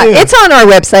 asking you. It's on our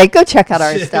website. Go check out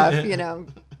our stuff, Now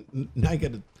I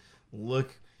gotta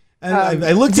look. I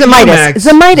looked at Zemitis. Max.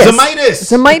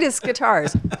 Zemitis. Zemitis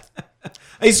guitars.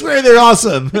 I swear they're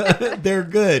awesome. They're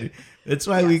good. That's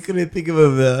why we couldn't think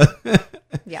of them.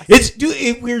 Yes. This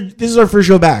is our first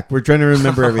show back. We're trying to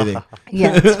remember everything.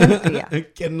 Yeah. Yeah.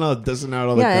 Getting all dusting out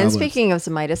all the Yeah, and cobwebs. speaking of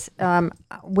Zemitis,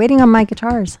 waiting on my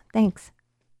guitars. Thanks.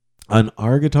 On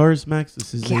our guitars, Max,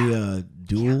 this is Yeah. a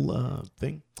dual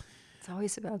thing. It's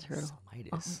always about her.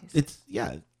 Always. It's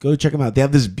go check them out. They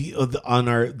have this we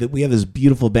have this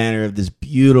beautiful banner of this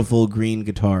beautiful green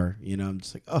guitar. I'm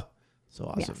just like, oh, so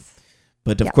awesome. Yes.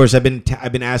 But of course, I've been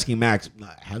asking Max,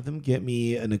 have them get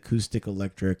me an acoustic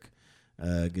electric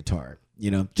guitar.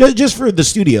 Just for the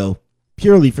studio,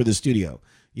 purely for the studio.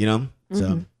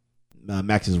 So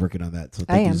Max is working on that. So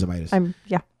thank you, Zemitis.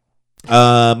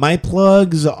 My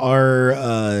plugs are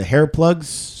hair plugs.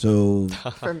 So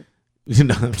For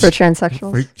no, I'm just-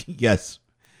 transsexuals, yes,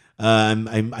 I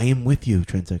am with you,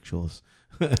 transsexuals.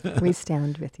 we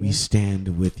stand with you. We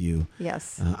stand with you.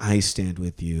 Yes. I stand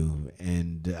with you,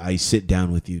 and I sit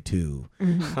down with you too.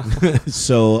 Mm-hmm.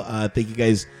 So thank you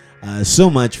guys so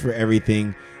much for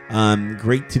everything.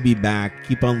 Great to be back.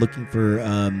 Keep on looking for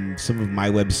some of my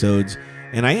webisodes.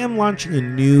 And I am launching a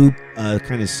new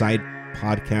kind of side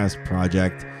podcast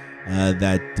project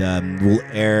that will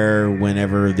air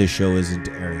whenever this show isn't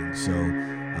airing. So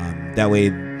that way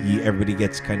everybody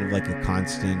gets kind of like a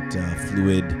constant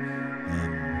fluid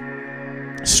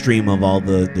stream of all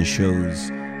the shows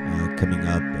coming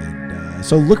up. And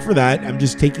so look for that. I'm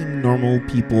just taking normal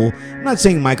people. I'm not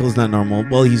saying Michael's not normal.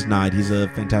 Well, he's not. He's a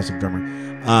fantastic drummer.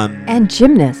 And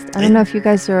gymnast. I don't know if you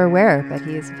guys are aware, but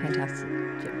he is a fantastic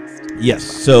gymnast. Yes.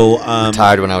 So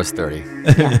Retired when I was 30.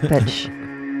 Yeah, but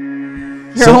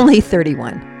you're only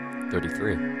 31.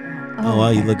 33. Oh, wow,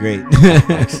 okay. you look great.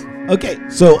 Okay,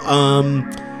 so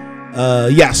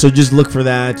so just look for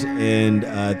that, and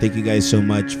thank you guys so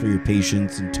much for your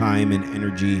patience and time and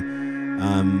energy.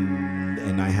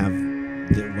 And I have,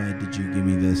 why did you give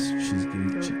me this? She's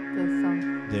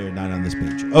giving. They're not on this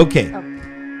page. Okay. Oh.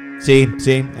 See,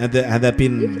 had that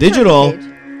been digital,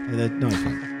 no, it's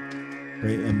fine.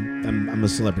 Right, I'm a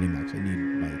celebrity, Max. I need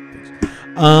my things.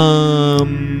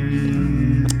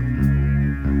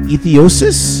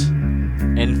 Ethiosis.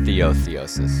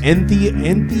 Entheosis.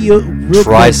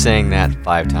 Try saying that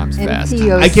 5 times fast.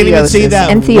 I can't even say that.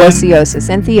 Entheosis.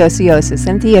 Entheosis.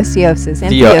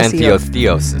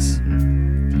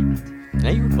 Yeah,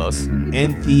 you were close.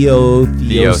 Entheosis.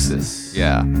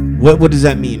 Yeah. What does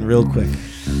that mean, real quick?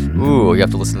 Ooh, you have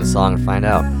to listen to the song and find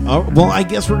out. Well, I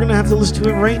guess we're gonna have to listen to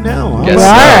it right now. Yes,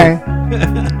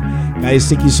 Guys,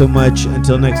 thank you so much.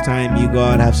 Until next time, you go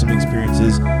out, have some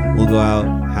experiences. We'll go out,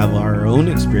 have our own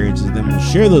experiences, then we'll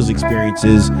share those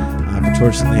experiences. For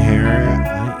Tortoise and the Hare,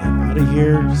 I am out of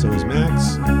here. So is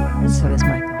Max. So is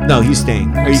Michael. No, he's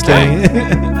staying. Are you staying?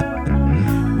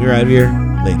 We're out of here.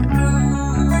 Later.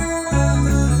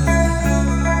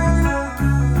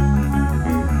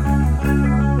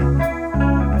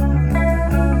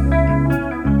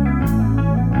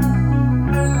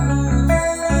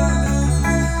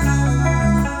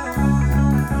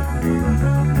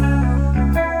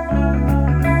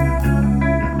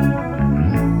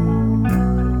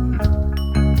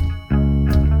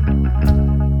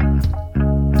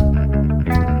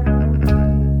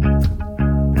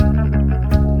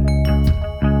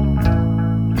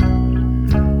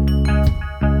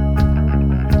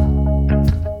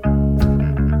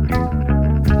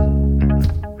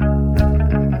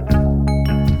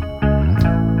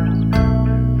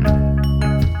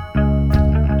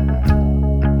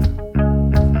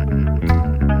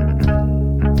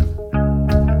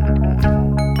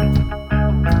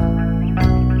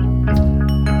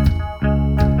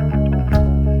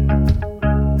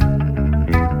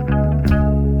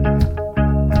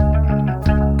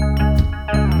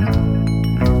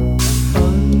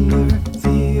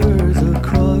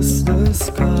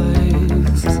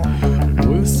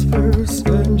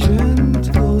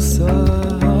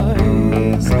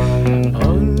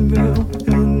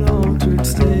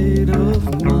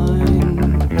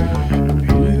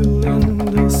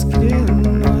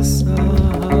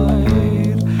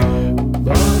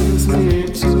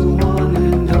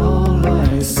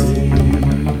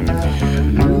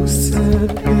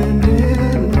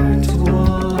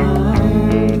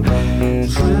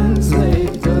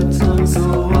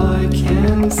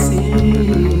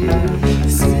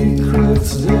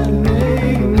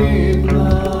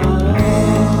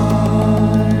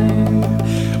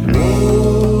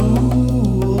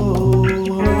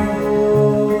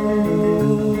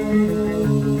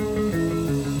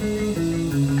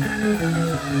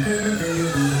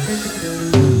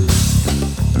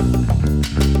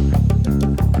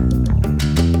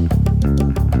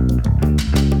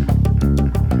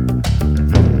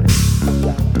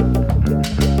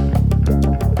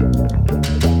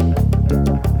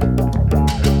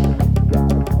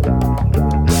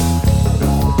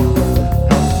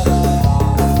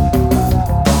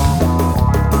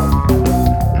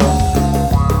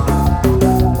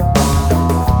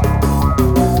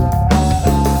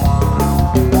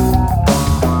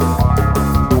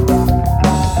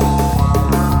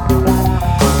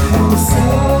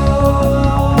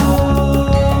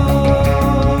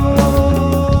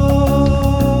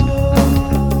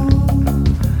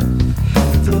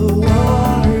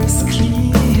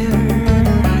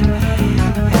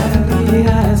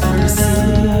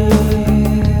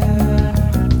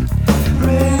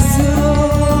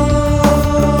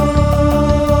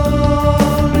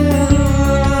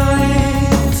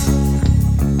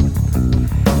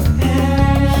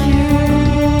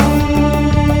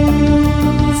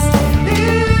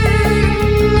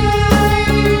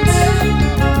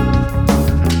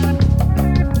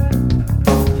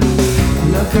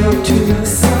 To the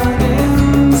sun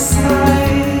inside.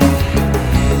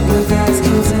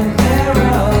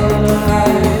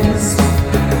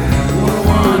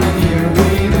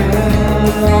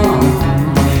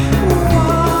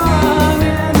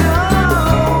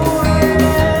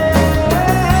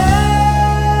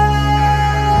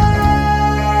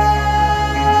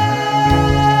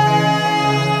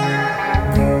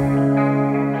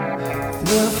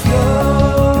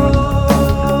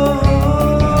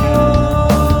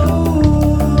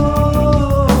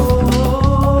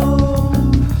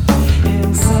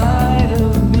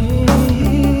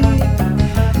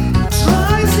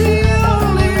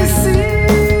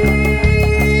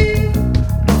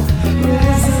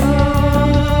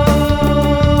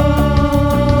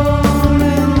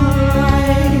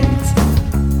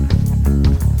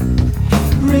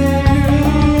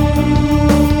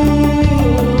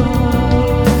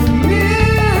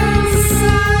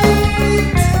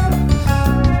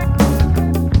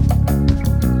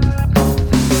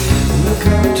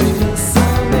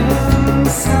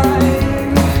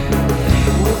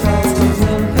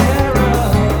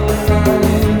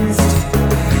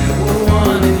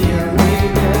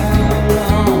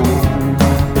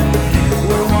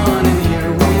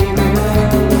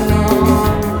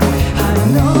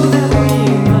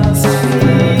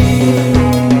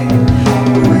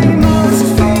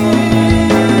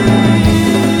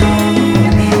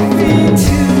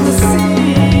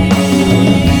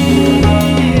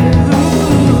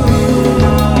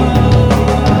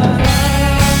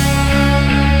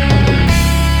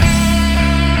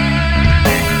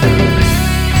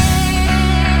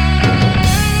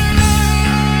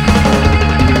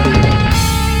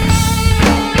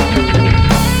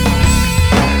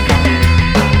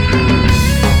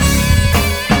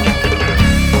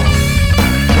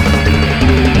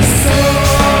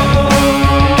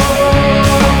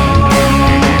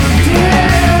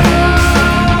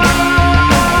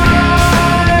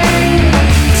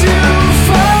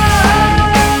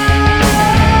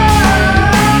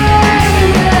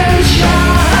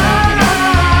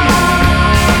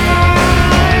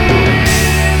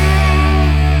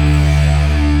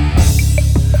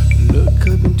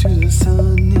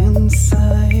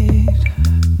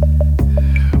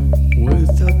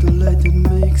 Without the light that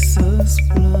makes us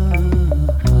blind.